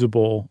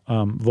usable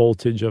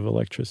voltage of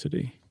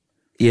electricity.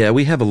 Yeah,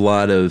 we have a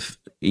lot of,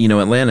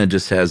 Atlanta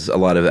just has a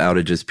lot of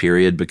outages,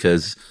 period,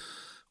 because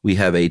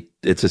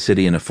it's a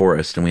city in a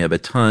forest, and we have a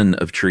ton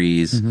of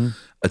trees,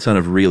 a ton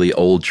of really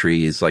old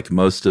trees, like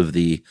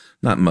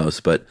not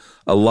most, but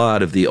a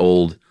lot of the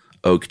old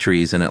oak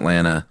trees in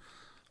Atlanta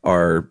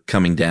are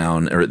coming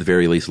down, or at the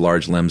very least,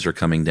 large limbs are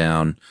coming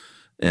down,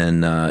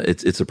 and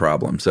it's a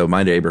problem. So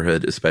my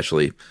neighborhood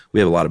especially, we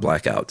have a lot of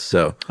blackouts.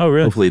 So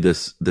hopefully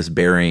this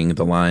burying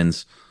the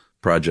lines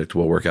project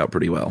will work out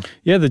pretty well.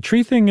 Yeah, the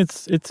tree thing,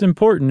 it's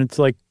important. It's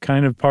like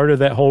kind of part of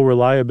that whole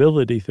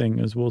reliability thing,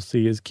 as we'll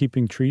see, is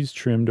keeping trees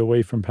trimmed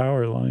away from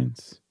power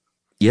lines.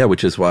 Yeah,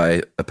 which is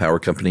why a power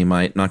company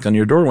might knock on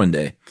your door one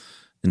day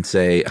and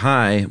say,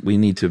 "Hi, we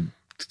need to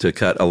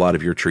cut a lot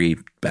of your tree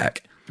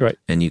back." Right.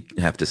 And you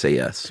have to say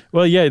yes.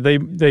 Well, yeah, they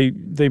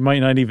might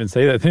not even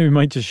say that. They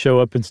might just show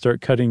up and start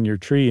cutting your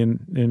tree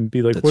and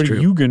be like, "What are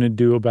you going to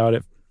do about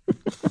it?"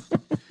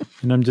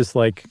 And I'm just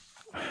like,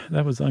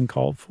 that was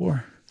uncalled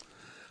for.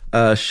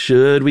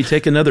 Should we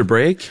take another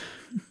break?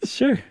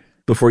 Sure.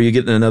 Before you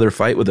get in another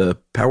fight with a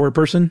power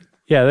person?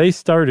 Yeah, they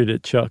started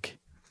it, Chuck.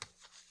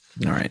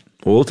 All right.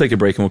 Well, we'll take a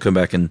break and we'll come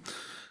back and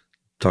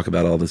talk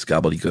about all this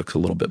gobbledygook a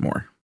little bit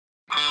more.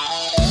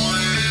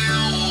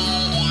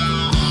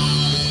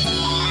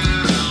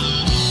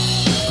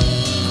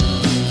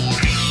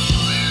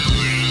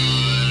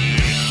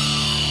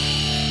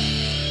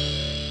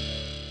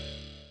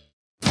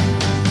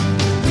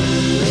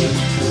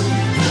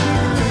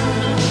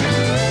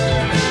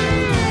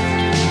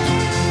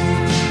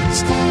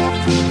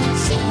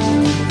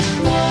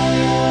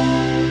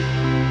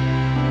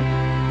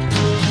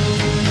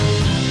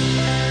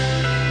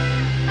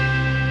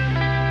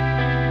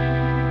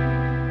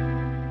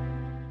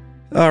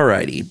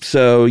 Alrighty.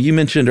 So you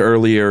mentioned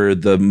earlier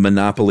the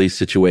monopoly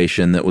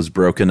situation that was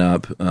broken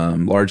up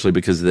largely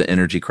because of the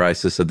energy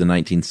crisis of the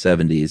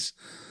 1970s.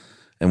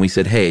 And we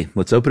said, hey,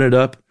 let's open it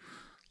up.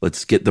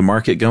 Let's get the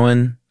market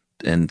going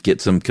and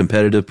get some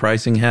competitive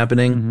pricing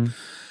happening.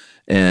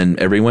 And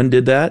everyone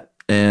did that.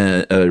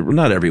 And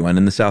not everyone.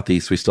 In the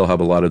Southeast, we still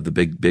have a lot of the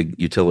big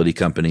utility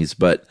companies,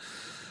 but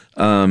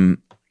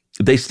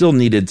they still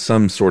needed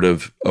some sort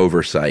of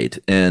oversight.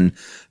 And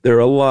there are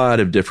a lot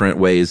of different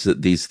ways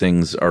that these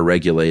things are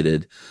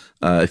regulated.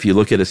 If you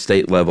look at a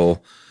state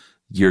level,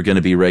 you're going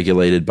to be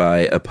regulated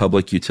by a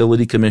public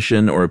utility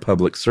commission or a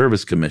public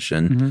service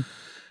commission.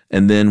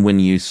 And then when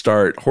you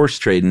start horse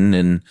trading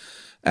and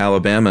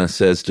Alabama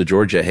says to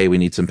Georgia, hey, we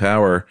need some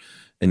power,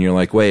 and you're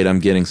like, wait, I'm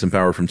getting some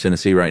power from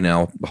Tennessee right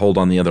now, hold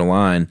on the other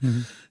line,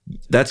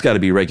 that's got to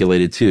be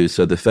regulated too.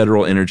 So the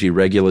Federal Energy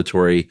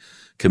Regulatory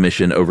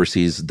Commission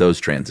oversees those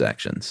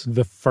transactions.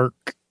 The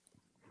FERC.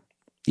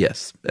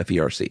 Yes,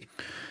 FERC.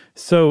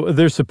 So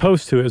they're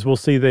supposed to, as we'll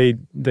see,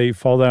 they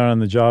fall down on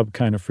the job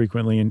kind of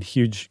frequently, and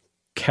huge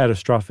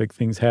catastrophic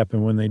things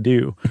happen when they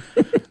do.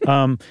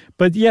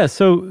 But yeah,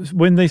 so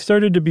when they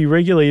started to be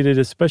regulated,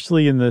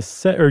 especially in or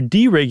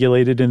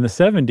deregulated in the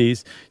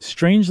 70s,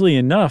 strangely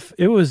enough,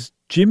 it was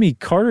Jimmy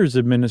Carter's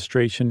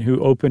administration who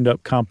opened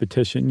up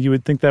competition. You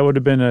would think that would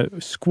have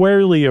been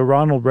squarely a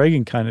Ronald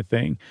Reagan kind of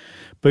thing.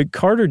 But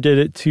Carter did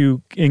it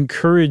to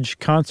encourage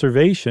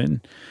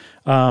conservation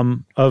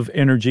of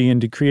energy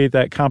and to create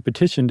that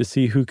competition to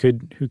see who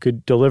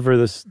could deliver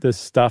this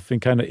stuff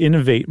and kind of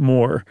innovate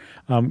more.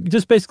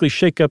 Just basically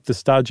shake up the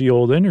stodgy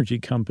old energy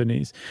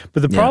companies.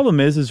 But the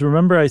problem is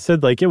remember I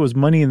said like it was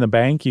money in the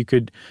bank. You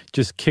could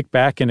just kick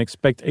back and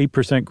expect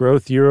 8%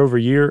 growth year over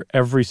year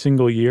every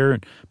single year,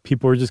 and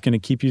people were just going to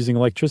keep using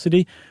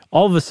electricity.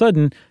 All of a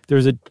sudden,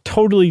 there's a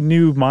totally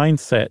new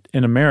mindset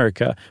in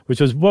America, which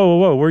was,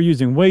 whoa, we're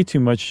using way too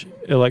much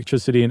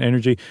electricity and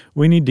energy.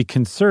 We need to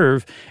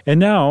conserve. And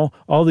now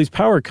all these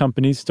power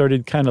companies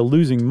started kind of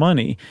losing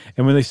money.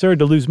 And when they started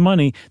to lose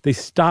money, they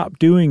stopped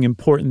doing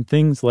important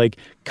things like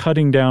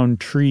cutting down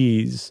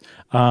trees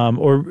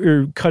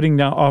or cutting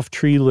down off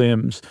tree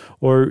limbs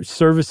or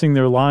servicing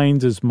their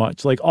lines as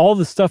much. Like all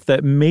the stuff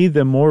that made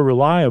them more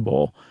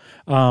reliable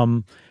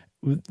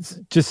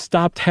just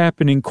stopped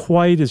happening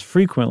quite as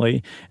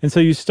frequently. And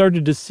so you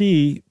started to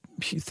see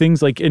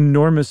things like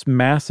enormous,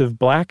 massive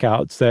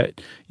blackouts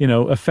that,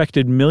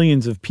 affected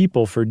millions of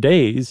people for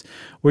days,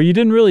 where you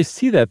didn't really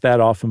see that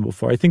often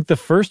before. I think the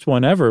first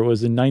one ever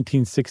was in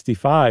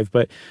 1965,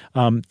 but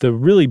the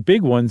really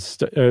big ones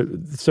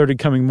started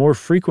coming more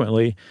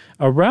frequently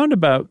around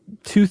about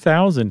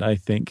 2000, I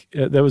think.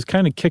 That was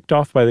kind of kicked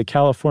off by the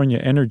California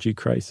energy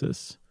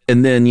crisis.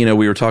 And then,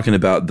 we were talking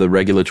about the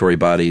regulatory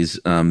bodies.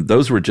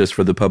 Those were just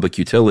for the public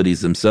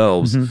utilities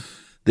themselves. Mm-hmm.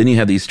 Then you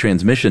have these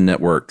transmission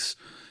networks,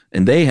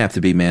 and they have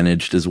to be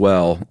managed as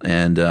well.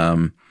 And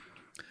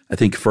I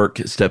think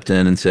FERC stepped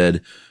in and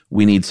said,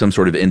 we need some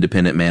sort of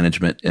independent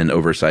management and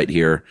oversight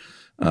here,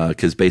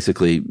 because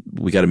basically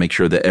we got to make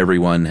sure that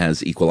everyone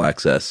has equal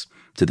access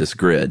to this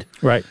grid.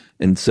 Right.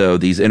 And so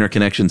these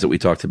interconnections that we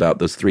talked about,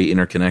 those 3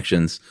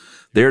 interconnections,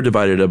 they're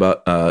divided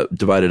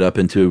up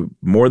into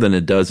more than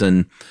a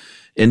dozen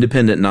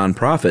independent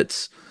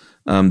nonprofits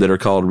that are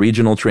called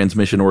regional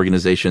transmission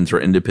organizations or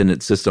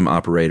independent system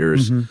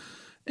operators. Mm-hmm.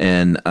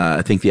 And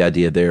I think the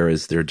idea there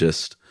is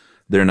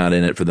they're not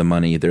in it for the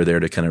money. They're there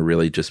to kind of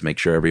really just make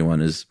sure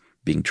everyone is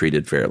being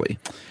treated fairly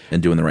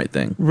and doing the right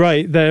thing.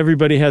 Right, that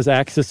everybody has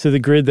access to the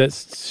grid that's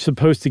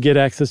supposed to get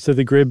access to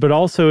the grid, but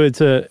also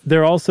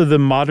they're also the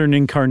modern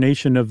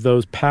incarnation of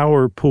those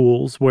power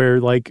pools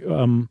where like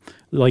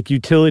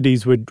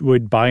utilities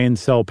would buy and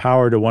sell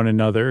power to one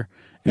another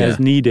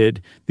as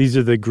needed. These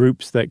are the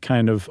groups that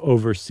kind of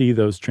oversee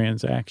those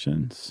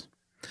transactions.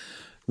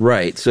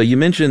 Right. So you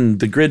mentioned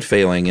the grid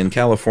failing in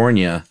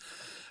California.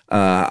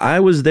 I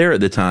was there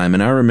at the time,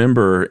 and I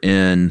remember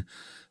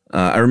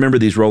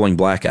these rolling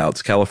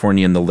blackouts.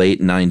 California in the late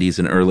 90s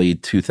and early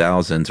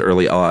 2000s,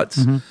 early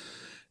aughts,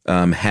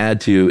 mm-hmm. Had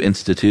to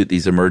institute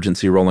these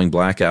emergency rolling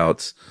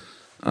blackouts.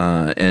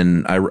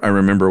 And I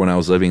remember when I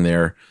was living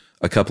there,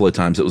 a couple of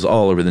times it was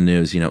all over the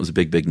news. It was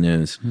big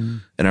news. Mm-hmm.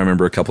 And I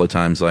remember a couple of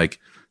times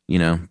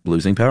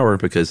losing power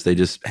because they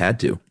just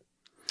had to.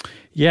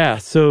 Yeah,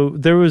 so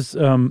there was,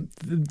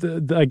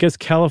 I guess,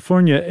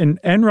 California, and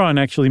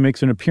Enron actually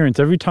makes an appearance.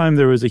 Every time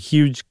there was a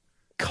huge,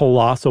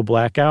 colossal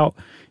blackout,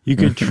 you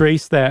could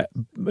trace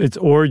its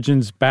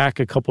origins back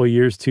a couple of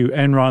years to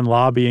Enron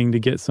lobbying to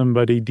get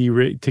somebody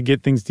to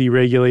get things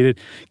deregulated,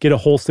 get a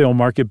wholesale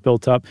market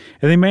built up.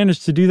 And they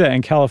managed to do that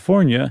in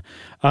California.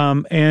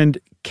 And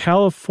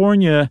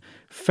California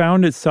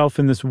found itself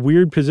in this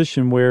weird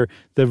position where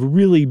the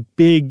really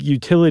big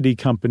utility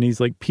companies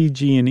like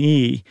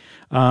PG&E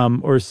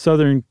or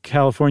Southern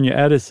California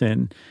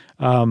Edison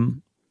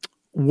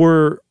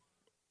were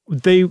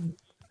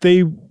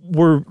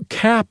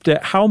capped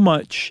at how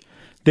much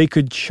they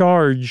could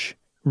charge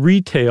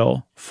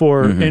retail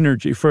for mm-hmm.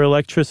 energy, for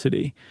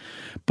electricity.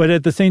 But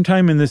at the same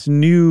time, in this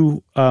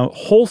new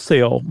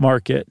wholesale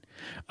market,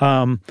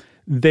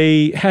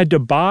 they had to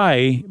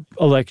buy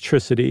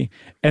electricity,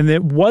 and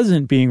it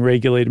wasn't being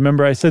regulated.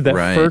 Remember I said that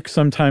FERC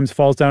sometimes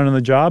falls down on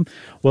the job?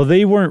 Well,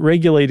 they weren't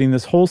regulating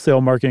this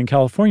wholesale market in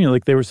California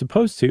like they were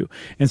supposed to.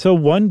 And so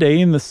one day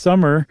in the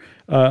summer,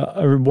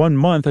 or 1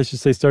 month, I should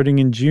say, starting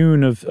in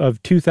June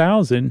of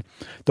 2000,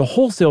 the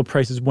wholesale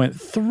prices went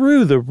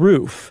through the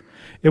roof.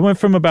 It went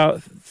from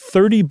about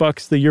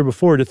 $30 the year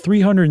before to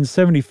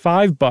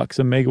 $375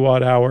 a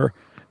megawatt hour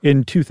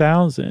in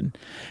 2000.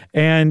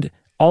 And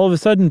all of a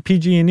sudden,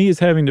 PG&E is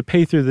having to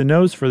pay through the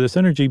nose for this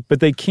energy, but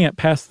they can't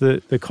pass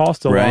the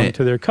cost along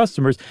to their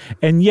customers.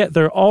 And yet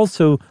they're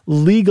also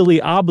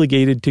legally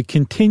obligated to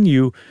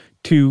continue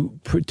to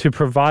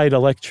provide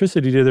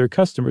electricity to their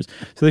customers.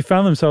 So they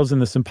found themselves in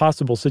this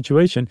impossible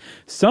situation.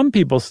 Some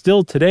people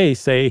still today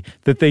say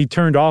that they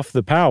turned off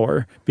the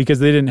power because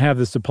they didn't have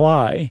the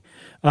supply.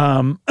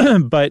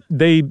 But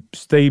they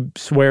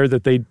swear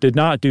that they did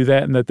not do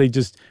that and that they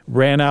just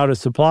ran out of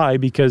supply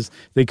because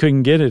they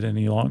couldn't get it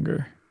any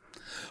longer.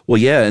 Well,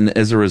 yeah, and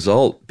as a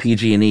result,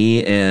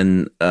 PG&E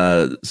and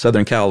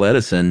Southern Cal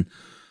Edison,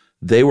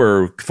 they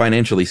were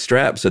financially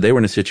strapped. So they were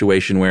in a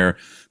situation where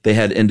they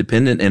had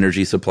independent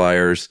energy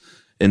suppliers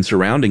in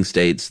surrounding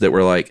states that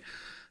were like,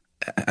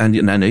 I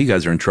know you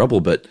guys are in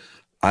trouble, but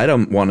I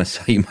don't want to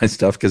sell you my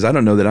stuff because I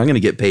don't know that I'm going to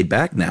get paid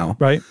back now.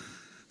 Right.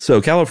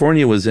 So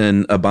California was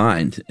in a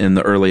bind in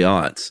the early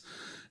aughts.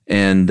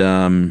 And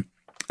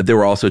there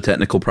were also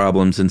technical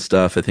problems and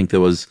stuff. I think there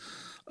was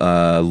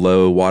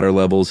low water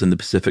levels in the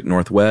Pacific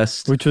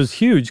Northwest. Which was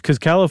huge because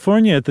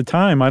California at the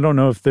time, I don't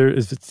know if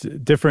it's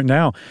different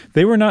now,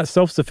 they were not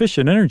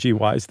self-sufficient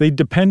energy-wise. They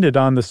depended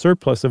on the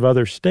surplus of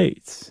other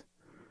states.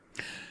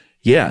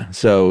 Yeah.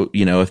 So,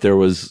 if there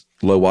was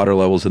low water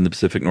levels in the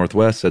Pacific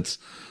Northwest, that's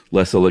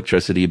less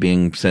electricity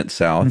being sent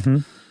south. Mm-hmm.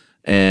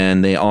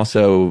 And they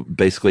also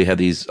basically had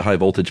these high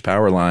voltage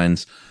power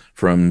lines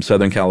from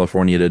Southern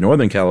California to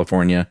Northern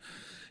California,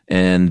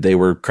 and they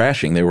were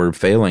crashing. They were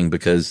failing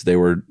because they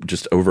were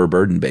just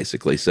overburdened,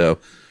 basically. So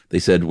they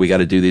said, we got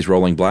to do these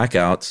rolling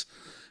blackouts.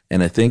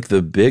 And I think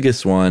the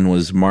biggest one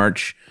was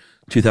March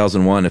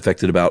 2001,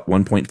 affected about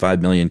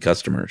 1.5 million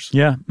customers.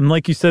 Yeah. And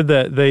like you said,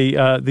 that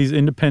these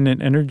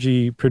independent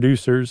energy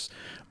producers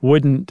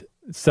wouldn't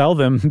sell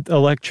them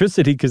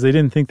electricity because they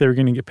didn't think they were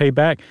going to get paid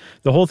back.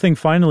 The whole thing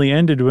finally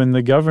ended when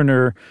the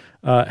governor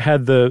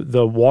had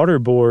the water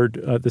board,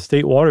 the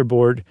state water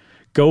board,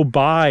 go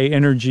buy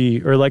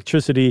energy or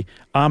electricity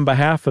on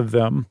behalf of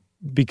them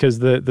because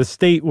the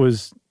state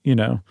was,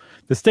 the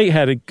state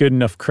had a good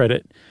enough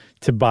credit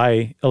to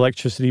buy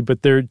electricity,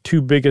 but their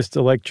two biggest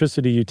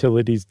electricity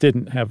utilities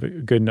didn't have a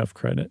good enough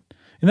credit.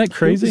 Isn't that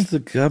crazy? Who was the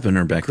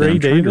governor back then? I'm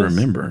trying to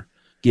remember.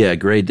 Yeah,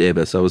 Gray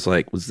Davis. I was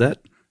like, was that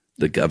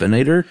the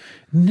governor?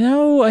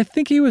 No, I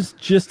think he was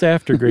just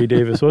after Gray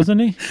Davis,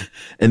 wasn't he?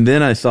 And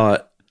then I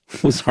thought,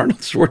 was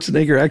Arnold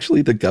Schwarzenegger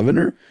actually the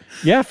governor?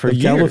 Yeah, for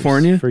years.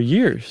 California? For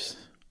years.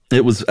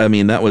 It was,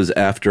 that was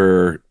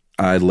after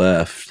I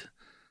left.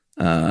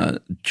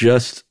 It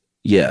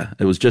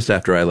was just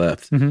after I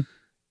left. Mm-hmm.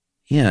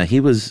 Yeah, he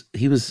was,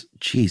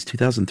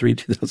 2003,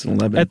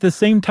 2011. At the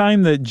same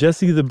time that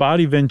Jesse the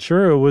Body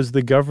Ventura was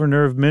the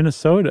governor of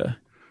Minnesota.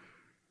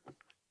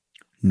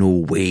 No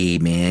way,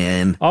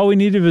 man. All we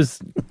needed was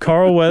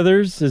Carl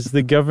Weathers as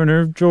the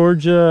governor of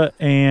Georgia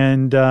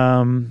and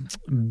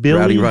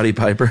Billy. Roddy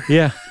Piper.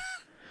 Yeah.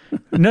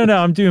 No,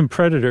 I'm doing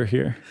Predator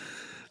here.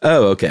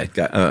 Oh, okay.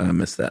 I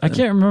missed that. I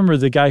can't remember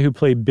the guy who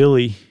played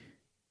Billy.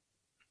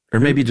 Or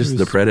maybe just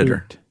the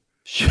Predator.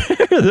 Sure,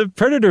 the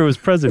Predator was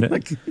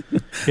president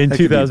in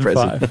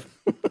 2005.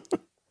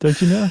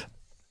 Don't you know?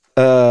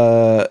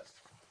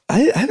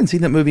 I haven't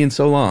seen that movie in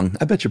so long.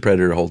 I bet your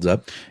Predator holds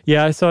up.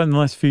 Yeah, I saw it in the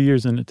last few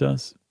years, and it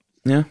does.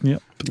 Yeah?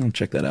 Yep. I'll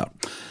check that out.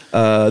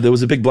 There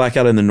was a big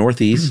blackout in the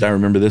Northeast. I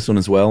remember this one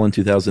as well in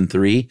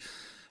 2003.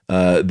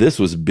 This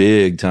was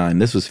big time.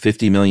 This was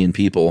 50 million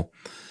people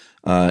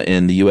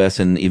in the U.S.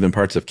 and even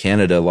parts of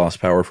Canada lost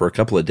power for a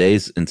couple of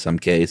days in some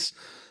case.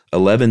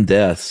 11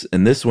 deaths.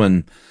 And this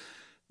one,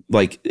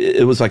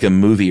 it was like a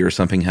movie or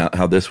something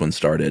how this one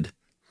started.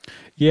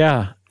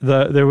 Yeah.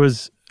 There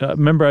was...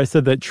 remember I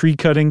said that tree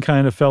cutting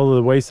kind of fell to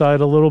the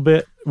wayside a little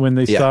bit when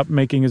they stopped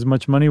making as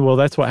much money? Well,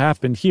 that's what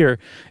happened here.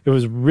 It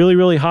was really,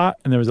 really hot,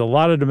 and there was a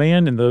lot of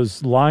demand, and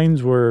those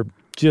lines were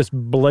just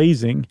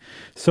blazing,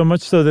 so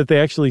much so that they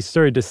actually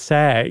started to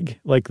sag.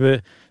 Like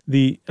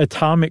the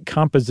atomic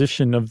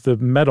composition of the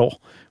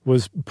metal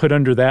was put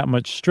under that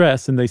much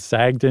stress, and they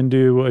sagged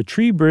into a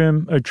tree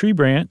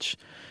branch,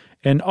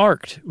 and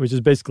arced, which is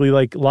basically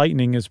like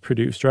lightning is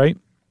produced, right?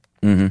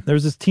 Mm-hmm. There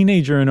was this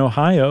teenager in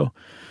Ohio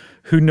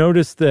who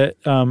noticed that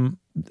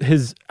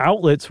his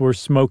outlets were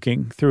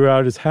smoking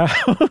throughout his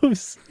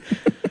house.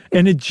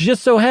 And it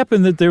just so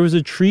happened that there was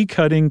a tree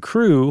cutting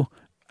crew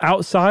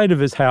outside of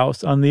his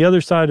house on the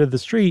other side of the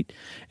street.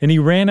 And he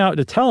ran out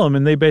to tell him,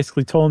 and they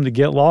basically told him to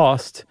get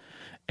lost.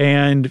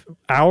 And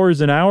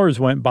hours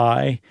went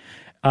by.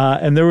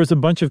 And there was a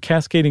bunch of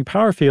cascading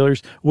power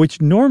failures,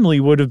 which normally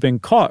would have been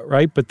caught,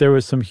 right? But there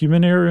was some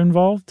human error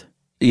involved.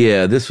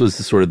 Yeah, this was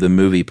sort of the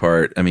movie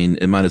part. I mean,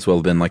 it might as well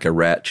have been like a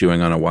rat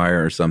chewing on a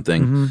wire or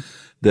something.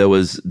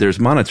 Mm-hmm. There's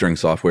monitoring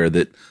software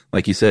that,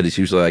 like you said, is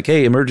usually like,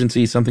 hey,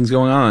 emergency, something's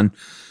going on.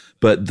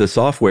 But the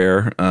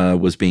software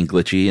was being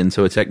glitchy, and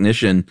so a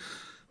technician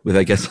with,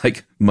 I guess,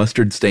 like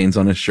mustard stains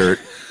on his shirt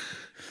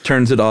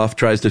turns it off,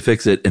 tries to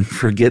fix it, and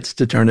forgets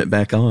to turn it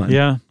back on.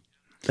 Yeah.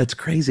 That's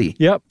crazy.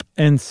 Yep.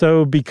 And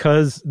so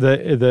because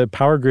the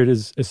power grid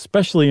is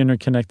especially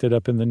interconnected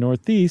up in the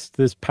Northeast,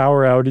 this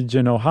power outage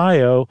in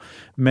Ohio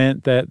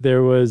meant that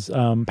there was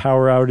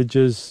power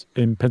outages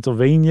in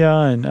Pennsylvania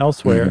and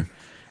elsewhere. Mm-hmm.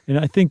 And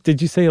I think,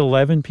 did you say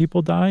 11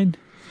 people died?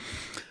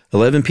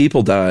 11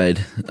 people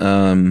died.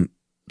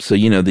 So,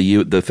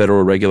 the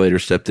federal regulator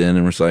stepped in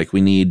and was like,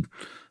 we need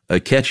a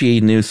catchy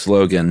new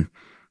slogan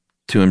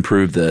to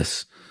improve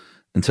this.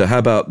 And so how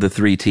about the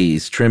 3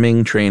 T's,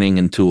 trimming, training,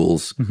 and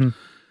tools? Mm-hmm.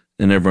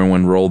 And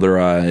everyone rolled their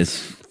eyes.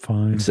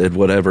 Fine. Said,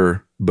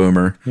 whatever,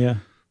 boomer. Yeah.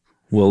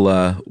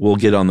 We'll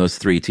get on those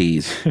 3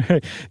 T's.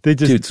 They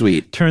just Toot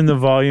sweet. Turn the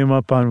volume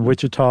up on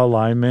Wichita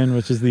Lineman,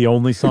 which is the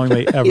only song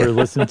they ever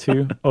listened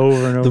to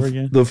over and over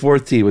again. The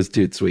 4th T was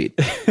toot sweet.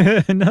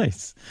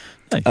 Nice.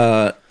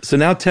 So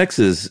now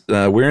Texas,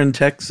 we're in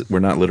Texas. We're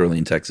not literally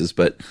in Texas,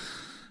 but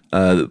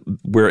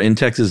we're in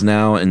Texas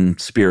now in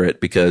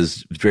spirit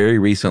because very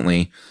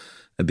recently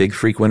a big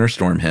freak winter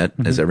storm hit,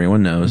 as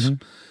everyone knows,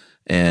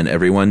 and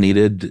everyone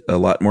needed a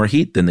lot more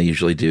heat than they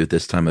usually do at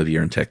this time of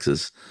year in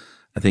Texas.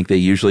 I think they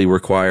usually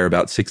require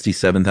about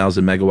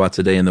 67,000 megawatts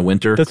a day in the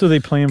winter. That's what they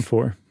plan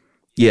for.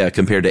 Yeah,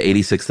 compared to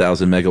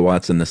 86,000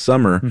 megawatts in the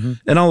summer.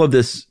 And all of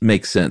this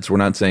makes sense. We're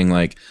not saying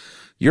like,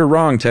 you're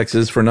wrong,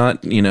 Texas, for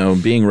not,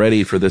 being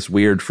ready for this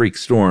weird freak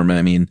storm.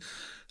 I mean,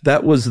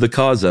 that was the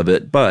cause of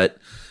it. But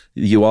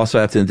you also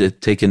have to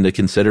take into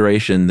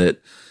consideration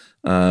that,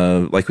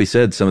 like we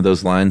said, some of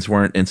those lines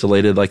weren't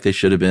insulated like they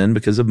should have been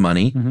because of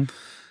money.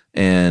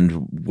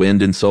 And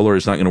wind and solar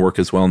is not going to work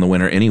as well in the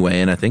winter anyway.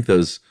 And I think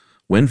those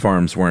wind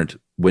farms weren't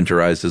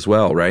winterized as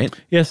well, right?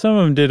 Yeah, some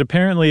of them did.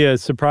 Apparently, a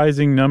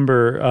surprising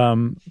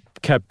number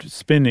kept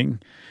spinning.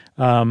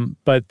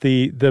 But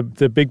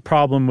the big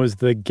problem was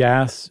the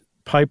gas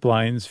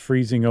pipelines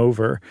freezing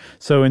over.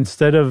 So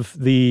instead of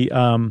the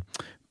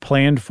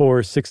planned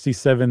for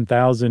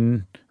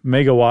 67,000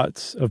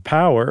 megawatts of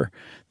power,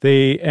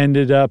 they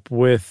ended up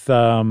with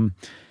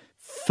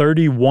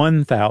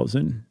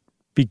 31,000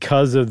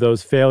 because of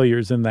those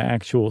failures in the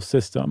actual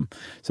system.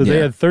 So they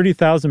had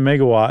 30,000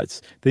 megawatts.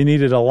 They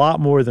needed a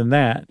lot more than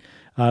that.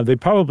 They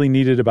probably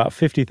needed about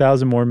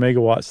 50,000 more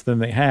megawatts than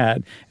they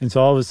had. And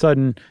so all of a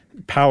sudden,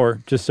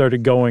 power just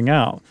started going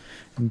out.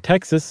 And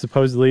Texas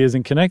supposedly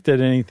isn't connected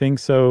to anything,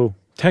 so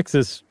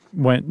Texas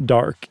went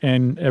dark,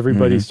 and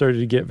everybody started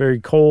to get very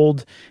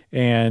cold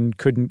and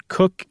couldn't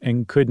cook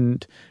and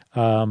couldn't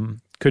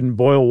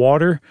boil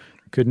water,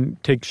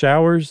 couldn't take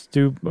showers,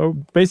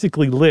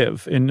 basically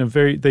live in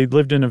they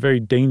lived in a very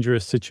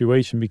dangerous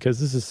situation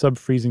because this is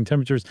sub-freezing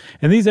temperatures,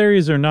 and these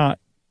areas are not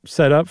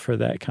set up for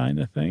that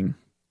kind of thing.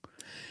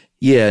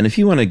 Yeah, and if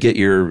you want to get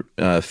your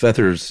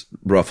feathers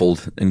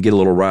ruffled and get a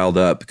little riled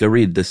up, go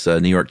read this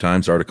New York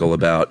Times article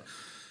about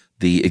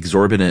the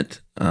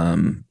exorbitant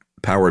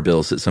power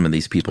bills that some of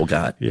these people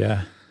got.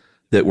 Yeah.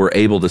 That were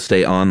able to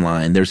stay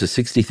online. There's a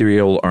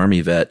 63-year-old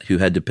Army vet who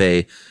had to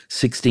pay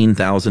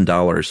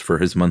 $16,000 for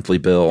his monthly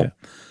bill,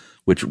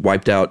 which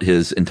wiped out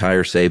his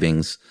entire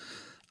savings.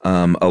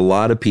 A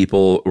lot of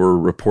people were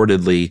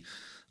reportedly,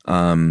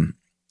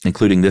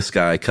 including this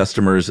guy,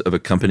 customers of a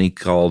company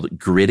called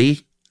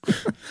Griddy,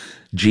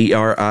 Griddy.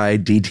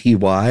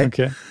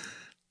 Okay.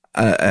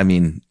 I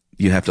mean,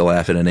 you have to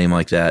laugh at a name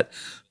like that.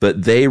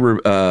 But they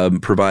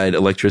provide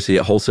electricity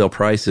at wholesale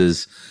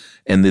prices.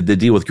 And the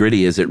deal with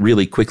Griddy is it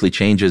really quickly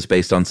changes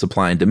based on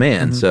supply and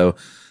demand. So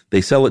they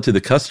sell it to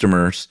the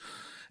customers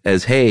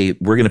as, hey,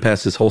 we're going to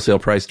pass this wholesale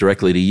price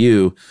directly to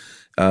you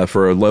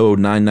for a low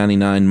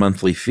 $9.99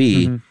 monthly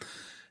fee.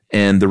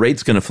 And the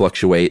rate's going to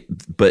fluctuate,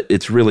 but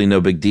it's really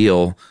no big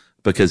deal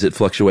because it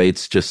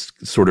fluctuates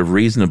just sort of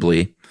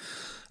reasonably.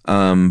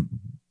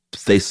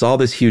 They saw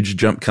this huge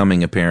jump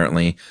coming,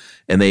 apparently,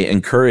 and they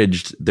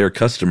encouraged their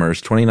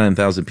customers,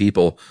 29,000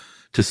 people,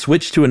 to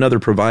switch to another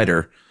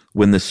provider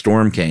when the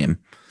storm came,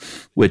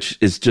 which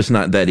is just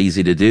not that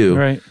easy to do.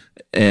 Right.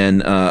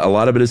 And a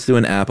lot of it is through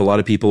an app. A lot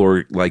of people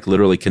were like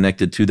literally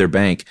connected to their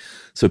bank.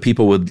 So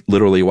people would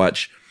literally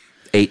watch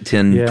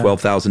 $8,000, $10,000,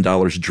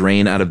 $12,000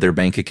 drain out of their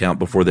bank account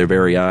before their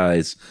very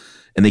eyes,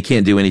 and they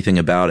can't do anything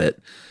about it.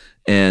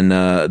 And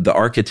the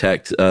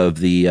architect of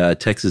the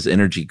Texas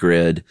energy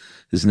grid,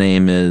 his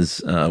name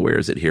is, where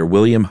is it here?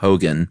 William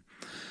Hogan.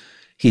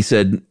 He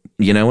said,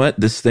 you know what?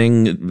 This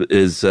thing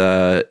is,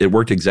 it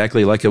worked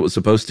exactly like it was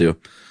supposed to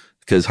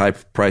because high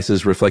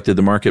prices reflected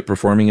the market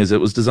performing as it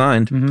was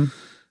designed.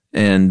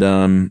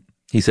 And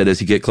he said,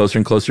 as you get closer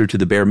and closer to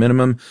the bare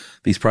minimum,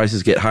 these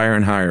prices get higher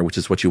and higher, which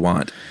is what you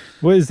want.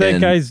 What is that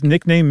guy's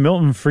nickname?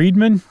 Milton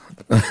Friedman?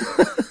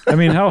 I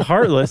mean, how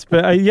heartless.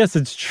 But yes,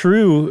 it's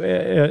true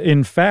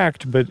in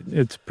fact, but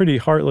it's a pretty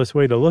heartless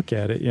way to look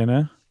at it, you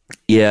know?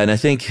 Yeah, and I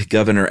think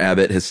Governor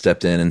Abbott has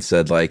stepped in and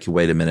said, like,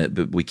 wait a minute,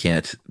 but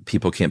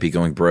people can't be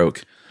going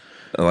broke,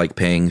 like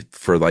paying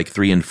for like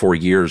 3 and 4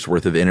 years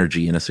worth of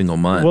energy in a single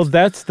month. Well,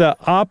 that's the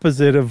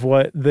opposite of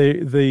what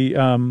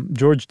the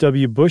George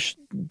W. Bush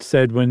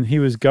said when he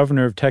was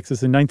governor of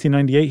Texas in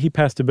 1998. He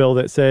passed a bill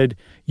that said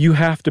you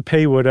have to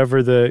pay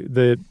whatever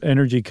the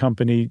energy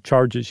company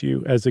charges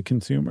you as a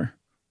consumer.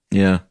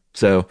 Yeah.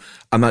 So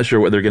I'm not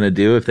sure what they're going to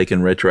do if they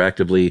can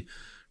retroactively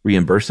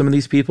reimburse some of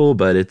these people,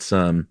 but it's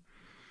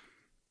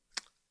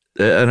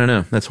I don't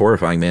know. That's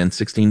horrifying, man.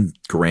 16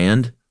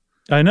 grand.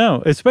 I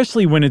know,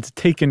 especially when it's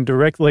taken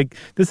direct. Like,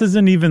 this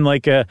isn't even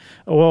like well,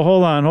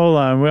 hold on.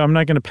 I'm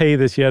not going to pay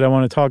this yet. I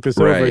want to talk this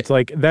over. It's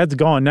like, that's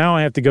gone. Now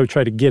I have to go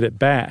try to get it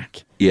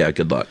back. Yeah,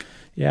 good luck.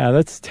 Yeah,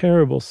 that's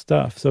terrible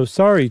stuff. So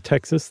sorry,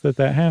 Texas, that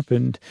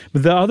happened.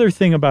 But the other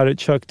thing about it,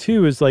 Chuck,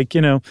 too, is like,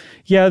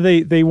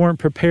 they weren't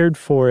prepared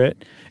for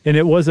it. And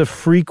it was a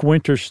freak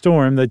winter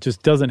storm that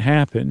just doesn't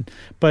happen.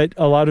 But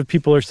a lot of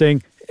people are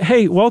saying,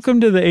 hey,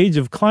 welcome to the age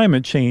of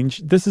climate change.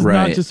 This is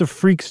not just a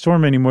freak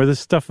storm anymore. This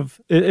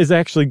stuff is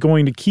actually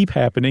going to keep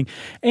happening.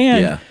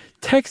 And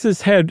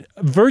Texas had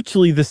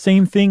virtually the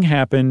same thing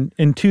happen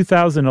in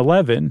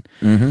 2011,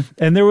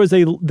 and there was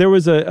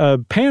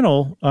a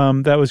panel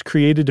that was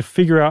created to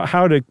figure out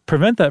how to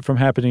prevent that from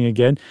happening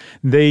again.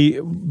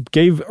 They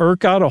gave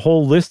ERCOT a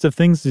whole list of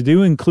things to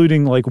do,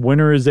 including like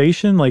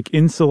winterization, like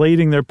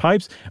insulating their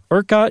pipes.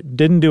 ERCOT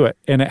didn't do it,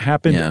 and it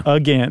happened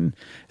again.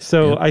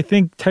 So I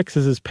think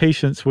Texas's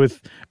patience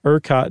with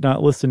ERCOT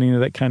not listening to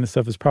that kind of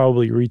stuff has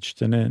probably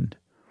reached an end.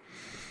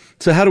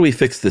 So how do we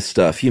fix this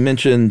stuff? You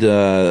mentioned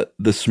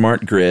the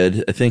smart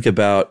grid. I think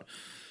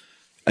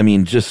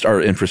just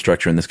our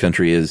infrastructure in this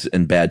country is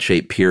in bad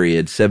shape,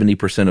 period.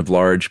 70% of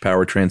large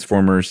power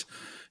transformers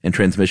and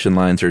transmission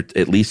lines are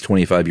at least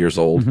 25 years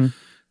old.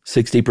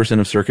 60%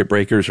 of circuit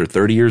breakers are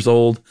 30 years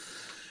old.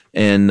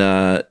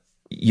 And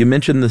you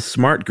mentioned the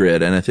smart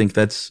grid, and I think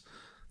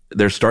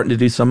they're starting to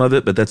do some of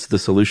it, but that's the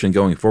solution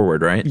going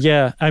forward, right?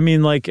 Yeah. I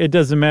mean, like, it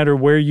doesn't matter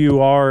where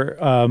you are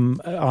on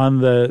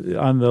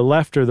the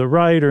left or the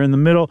right or in the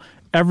middle.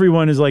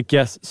 Everyone is like,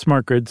 yes,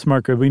 smart grid.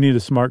 We need a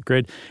smart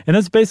grid. And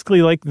that's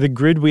basically like the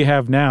grid we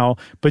have now,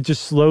 but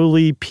just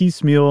slowly,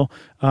 piecemeal,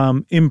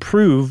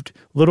 improved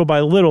little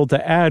by little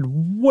to add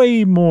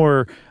way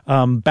more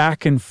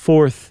back and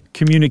forth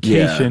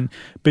communication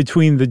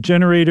between the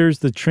generators,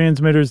 the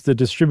transmitters, the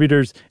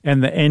distributors,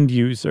 and the end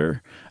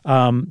user.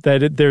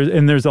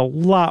 There's a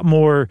lot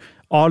more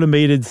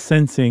automated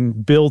sensing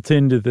built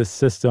into this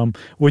system,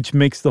 which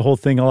makes the whole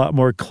thing a lot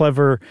more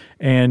clever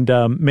and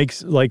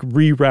makes like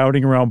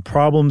rerouting around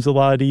problems a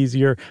lot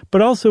easier.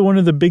 But also one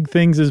of the big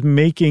things is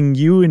making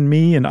you and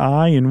me and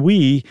I and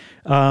we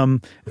a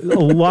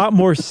lot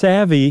more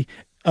savvy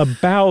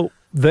about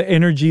the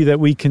energy that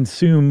we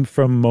consume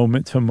from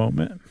moment to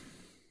moment.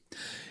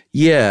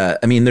 Yeah,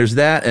 I mean, there's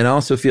that. And I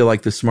also feel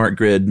like the smart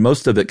grid,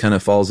 most of it kind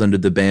of falls under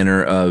the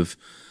banner of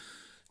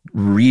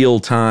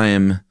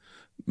real-time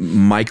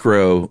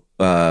micro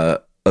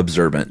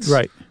observance.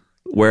 Right.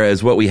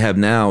 Whereas what we have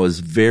now is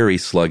very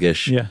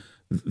sluggish,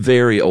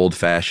 very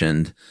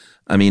old-fashioned.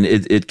 I mean,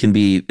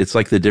 it's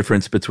like the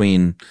difference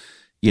between,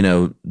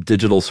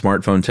 digital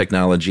smartphone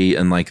technology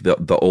and like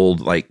the old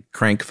like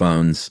crank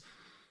phones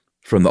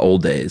from the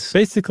old days.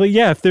 Basically,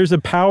 yeah. If there's a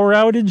power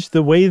outage,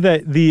 the way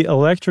that the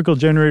electrical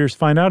generators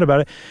find out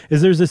about it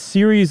is there's a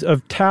series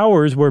of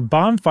towers where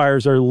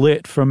bonfires are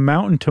lit from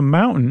mountain to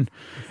mountain.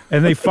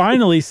 And they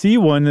finally see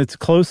one that's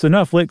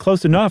lit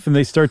close enough, and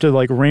they start to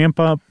like ramp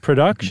up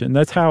production.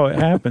 That's how it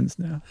happens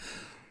now.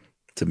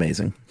 It's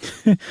amazing.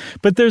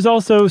 But there's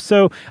also,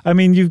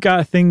 you've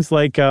got things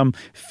like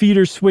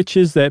feeder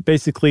switches that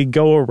basically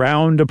go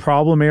around a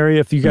problem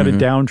area. If you got a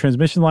down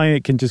transmission line,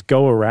 it can just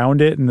go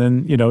around it, and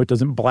then, it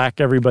doesn't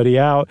black everybody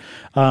out.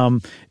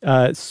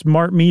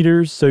 Smart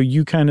meters, so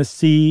you kind of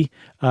see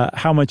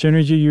how much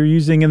energy you're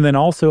using, and then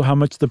also how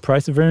much the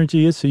price of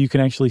energy is, so you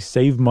can actually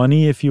save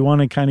money if you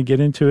want to kind of get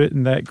into it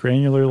in that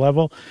granular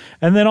level.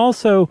 And then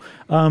also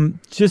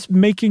just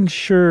making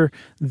sure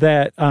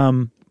that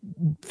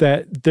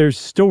there's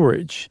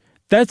storage.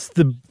 That's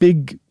the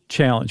big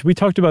challenge. We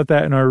talked about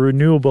that in our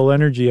renewable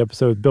energy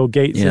episode. Bill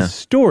Gates is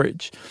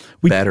storage.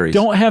 We Batteries.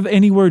 Don't have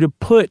anywhere to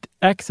put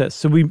excess,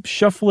 so we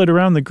shuffle it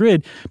around the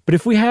grid. But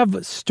if we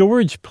have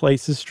storage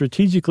places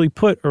strategically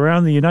put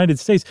around the United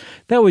States,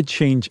 that would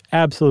change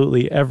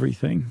absolutely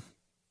everything.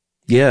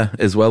 Yeah,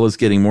 as well as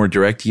getting more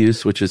direct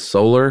use, which is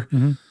solar.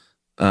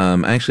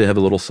 I actually have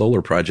a little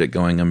solar project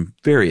going I'm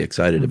very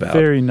excited about.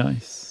 Very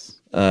nice.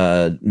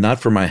 Not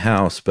for my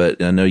house,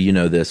 but I know you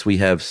know this. We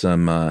have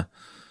some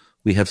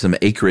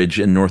acreage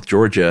in North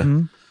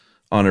Georgia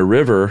on a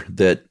river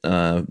that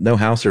no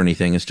house or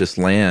anything. It's just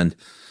land.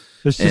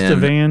 There's just a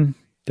van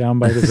down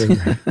by the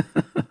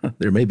river.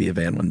 There may be a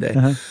van one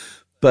day,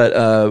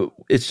 but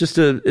it's just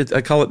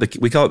we call it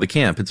the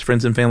camp. It's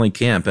friends and family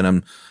camp, and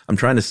I'm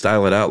trying to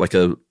style it out like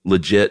a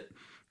legit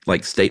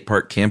like state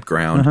park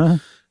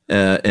campground.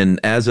 And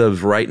as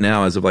of right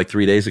now, as of like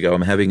 3 days ago,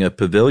 I'm having a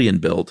pavilion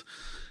built.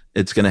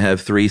 It's going to have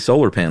 3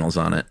 solar panels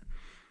on it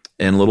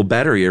and a little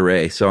battery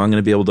array. So I'm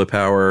going to be able to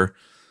power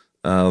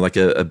like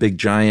a big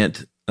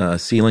giant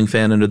ceiling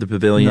fan under the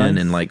pavilion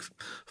and like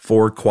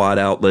 4 quad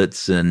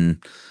outlets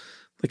and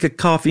like a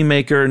coffee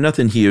maker.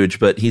 Nothing huge,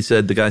 but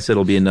the guy said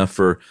it'll be enough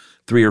for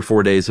 3 or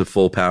 4 days of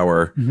full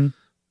power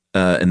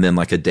and then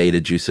like a day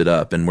to juice it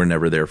up. And we're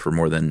never there for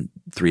more than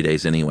 3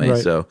 days anyway.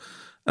 Right. So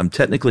I'm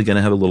technically going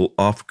to have a little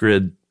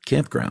off-grid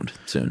campground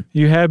soon.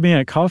 You had me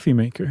at coffee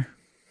maker.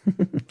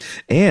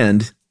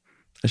 And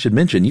I should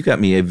mention, you got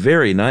me a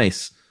very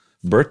nice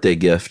birthday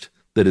gift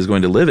that is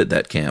going to live at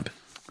that camp.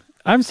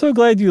 I'm so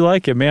glad you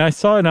like it, man. I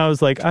saw it and I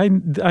was like, I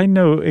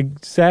know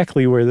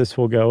exactly where this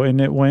will go.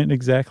 And it went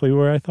exactly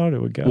where I thought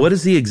it would go. What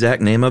is the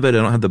exact name of it? I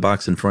don't have the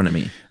box in front of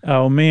me.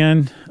 Oh,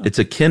 man. It's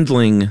a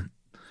kindling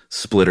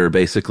splitter,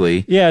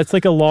 basically. Yeah, it's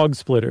like a log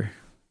splitter.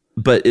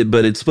 But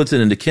it splits it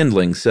into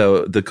kindling.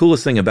 So the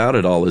coolest thing about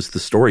it all is the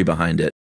story behind it.